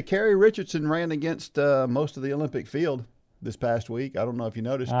 So Sha'Carri Richardson ran against most of the Olympic field this past week. I don't know if you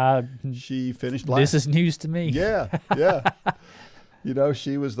noticed. She finished last. This is news to me. Yeah.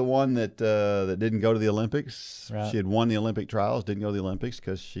 She was the one that didn't go to the Olympics. Right. She had won the Olympic trials, didn't go to the Olympics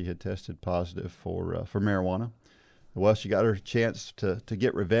because she had tested positive for marijuana. Well, she got her chance to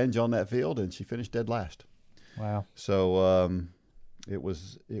get revenge on that field, and she finished dead last. Wow. So it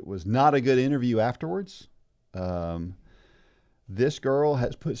was not a good interview afterwards. This girl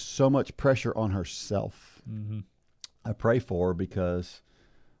has put so much pressure on herself. Mm-hmm. I pray for her because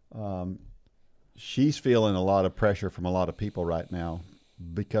she's feeling a lot of pressure from a lot of people right now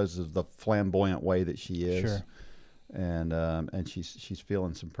because of the flamboyant way that she is. Sure. and she's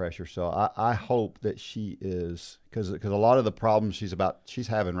feeling some pressure. So I hope that she is, because a lot of the problems she's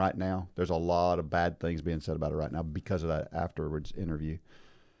having right now, there's a lot of bad things being said about her right now because of that afterwards interview.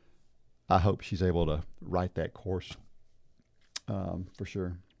 I hope she's able to write that course, for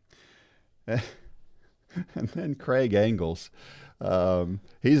sure. And then Craig Engels,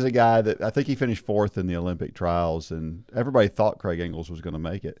 he's a guy that I think he finished 4th in the Olympic trials, and everybody thought Craig Engels was going to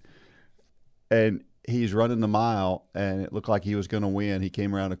make it. And he's running the mile, and it looked like he was going to win. He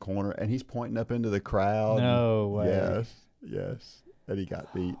came around a corner, and he's pointing up into the crowd. No way. Yes. And he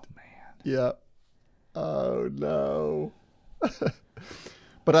got beat. Oh, man. Yep. Oh, no.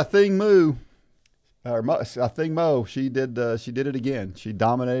 But I think Mo, she did it again. She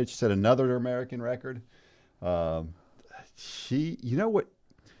dominated. She set another American record. You know what?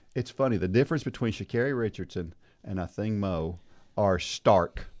 It's funny. The difference between Sha'Carri Richardson and I think Mo are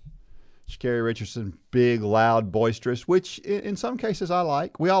stark. Sha'Carri Richardson, big, loud, boisterous, which in some cases I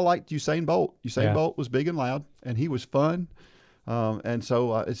like. We all liked Usain Bolt. Usain Bolt was big and loud, and he was fun. And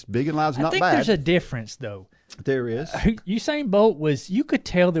so it's big and loud's not bad. I think there's a difference, though. There is. Usain Bolt you could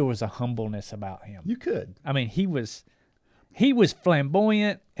tell there was a humbleness about him. You could. I mean, he was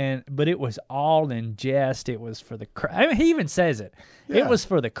flamboyant, but it was all in jest. It was for the crowd. I mean, he even says it. Yeah. It was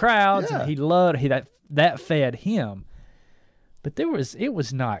for the crowds, Yeah. and he loved that fed him. But it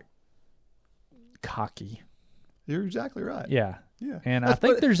was not cocky. You're exactly right. Yeah. Yeah. And I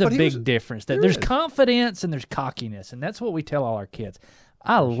think there's a big difference. There's confidence and there's cockiness, and that's what we tell all our kids.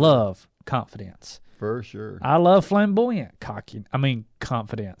 I love confidence. For sure. I love flamboyant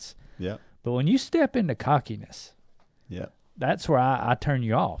confidence. Yeah. But when you step into cockiness, Yeah. that's where I turn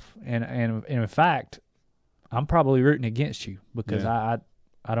you off. And in fact, I'm probably rooting against you because I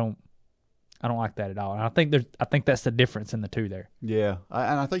don't like that at all. And I think that's the difference in the two there. Yeah.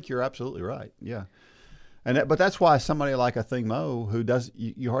 And I think you're absolutely right. Yeah. But that's why somebody like a thing Mo, who does,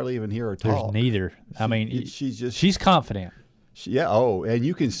 you hardly even hear her talk. There's neither. She's she's confident. And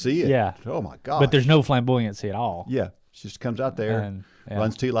you can see it. Yeah. Oh my God. But there's no flamboyancy at all. Yeah. She just comes out there, And,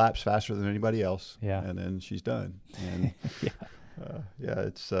 runs 2 laps faster than anybody else. Yeah. And then she's done. And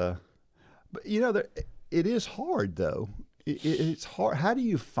it's, but it is hard though. It's hard. How do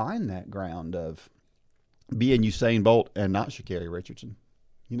you find that ground of being Usain Bolt and not Sha'Carri Richardson?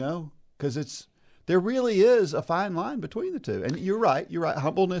 Because there really is a fine line between the two. And you're right.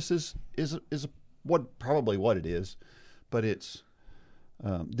 Humbleness is probably what it is, but it's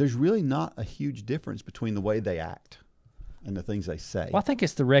there's really not a huge difference between the way they act and the things they say. Well, I think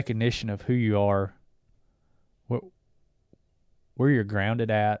it's the recognition of who you are, where you're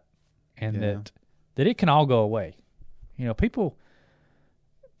grounded at, and that it can all go away.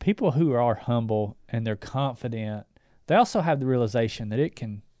 People who are humble and they're confident, they also have the realization that it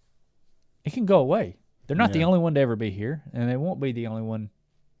can go away. They're not the only one to ever be here, and they won't be the only one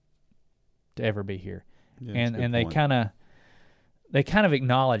to ever be here. Yeah, and they kind of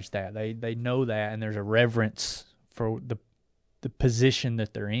acknowledge that. They know that, and there's a reverence for the position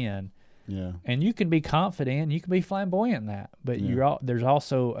that they're in. Yeah. And you can be confident, you can be flamboyant in that, but there's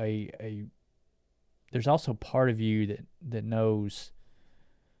also there's also part of you that knows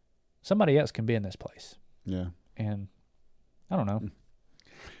somebody else can be in this place. Yeah. And I don't know.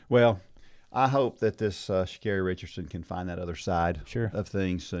 Well, I hope that this Sha'Carri Richardson can find that other side of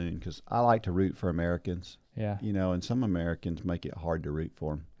things soon, because I like to root for Americans. Yeah. And some Americans make it hard to root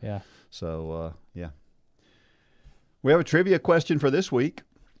for them. Yeah. So, we have a trivia question for this week.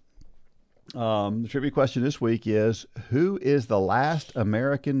 The trivia question this week is, who is the last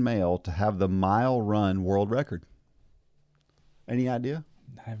American male to have the mile run world record? Any idea?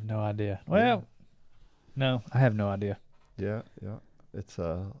 I have no idea. Well, no, I have no idea. Yeah. It's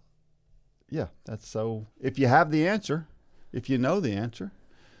that's so. If you have the answer, if you know the answer,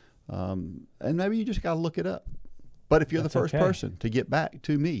 and maybe you just got to look it up. But if you're the first person to get back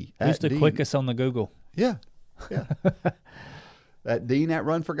to me, who's the quickest on the Google? Yeah. At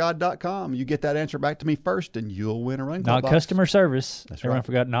dean@runforgod.com. You get that answer back to me first, and you'll win a Run Club Not box. customer service. That's right. right. Run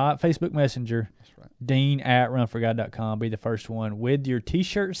for God, not Facebook Messenger. That's right. Dean@runforgod.com. Be the first one with your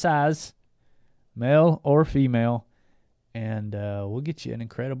T-shirt size, male or female, and we'll get you an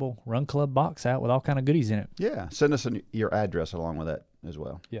incredible Run Club box out with all kind of goodies in it. Yeah. Send us your address along with that as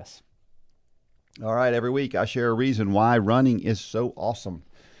well. Yes. All right. Every week I share a reason why running is so awesome.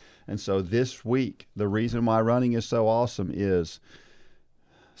 And so this week, the reason why running is so awesome is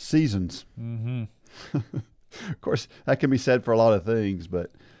seasons. Mm-hmm. Of course, that can be said for a lot of things,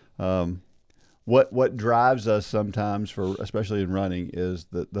 but what drives us sometimes, especially in running, is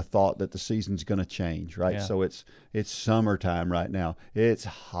the thought that the season's going to change, right? Yeah. So it's summertime right now. It's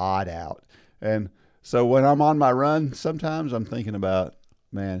hot out, and So when I'm on my run, sometimes I'm thinking about,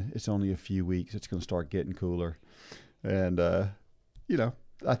 man, it's only a few weeks. It's going to start getting cooler. And,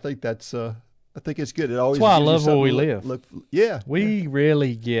 I think I think it's good. It always That's why I gives you love where something we to live. Yeah. We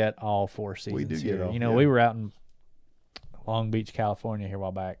really get all 4 seasons. We do here. get all. We were out in Long Beach, California here a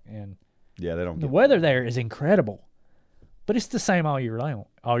while back, and yeah, they don't. The weather there is incredible, but it's the same all year round.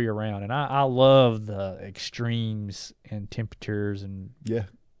 And I love the extremes in temperatures and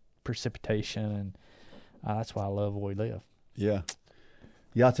precipitation, and that's why I love where we live. Yeah,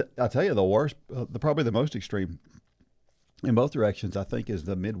 yeah. I'll tell you the worst, probably the most extreme in both directions, I think, is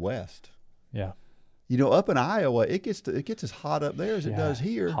the Midwest. Yeah. Up in Iowa, it gets as hot up there as it does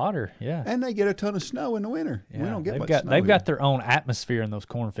here. Hotter, yeah. And they get a ton of snow in the winter. Yeah. We don't get much snow. They've got their own atmosphere in those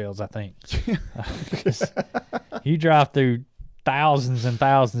cornfields, I think. You drive through thousands and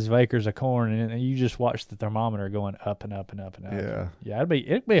thousands of acres of corn, and you just watch the thermometer going up and up and up and up. Yeah.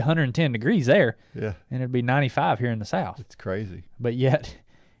 It'd be 110 degrees there. Yeah. And it'd be 95 here in the South. It's crazy. But yet,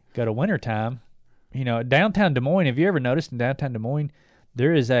 go to wintertime, downtown Des Moines, have you ever noticed in downtown Des Moines,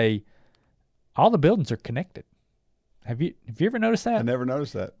 there is all the buildings are connected. Have you ever noticed that? I never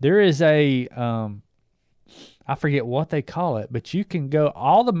noticed that. There is I forget what they call it, but you can go,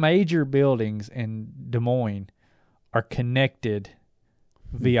 all the major buildings in Des Moines are connected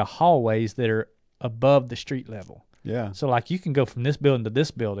via hallways that are above the street level. Yeah. So like you can go from this building to this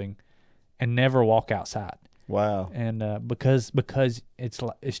building and never walk outside. Wow. And because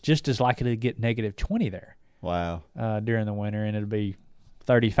it's just as likely to get negative 20 there. Wow. During the winter, and it'll be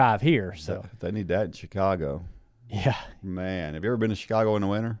 35 here. So they need that in Chicago. Yeah. Man, have you ever been to Chicago in the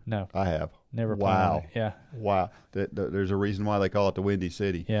winter? No. I have. Never. Wow. Yeah. Wow. There's a reason why they call it the Windy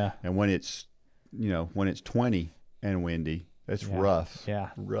City. Yeah. And when it's 20 and windy, it's rough. Yeah.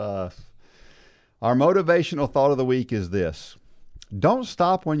 Rough. Our motivational thought of the week is this: don't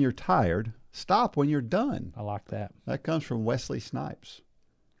stop when you're tired. Stop when you're done. I like that. That comes from Wesley Snipes.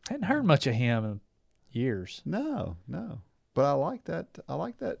 Hadn't heard much of him in years. No. But I like that. I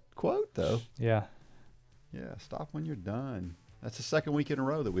like that quote, though. Yeah. Yeah, stop when you're done. That's the second week in a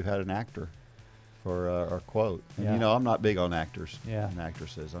row that we've had an actor for our quote. And I'm not big on actors and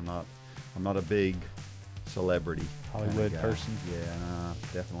actresses. I'm not a big celebrity Hollywood person. Yeah, no,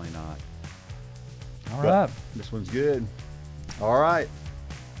 definitely not. All right. This one's good. All right.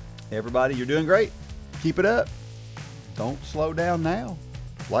 Everybody, you're doing great. Keep it up. Don't slow down now.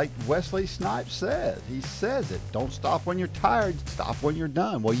 Like Wesley Snipes says. He says it. Don't stop when you're tired. Stop when you're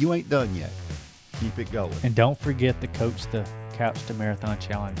done. Well, you ain't done yet. Keep it going. And don't forget the Coach the Couch to Marathon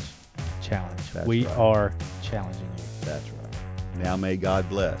Challenge. That's we right. are challenging you. That's right. Now may God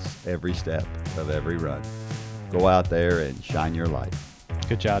bless every step of every run. Go out there and shine your light.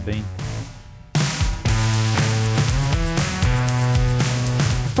 Good job, Dean.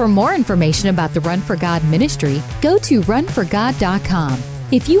 For more information about the Run for God ministry, go to runforgod.com.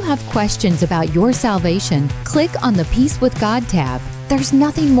 If you have questions about your salvation, click on the Peace with God tab. There's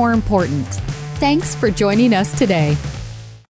nothing more important. Thanks for joining us today.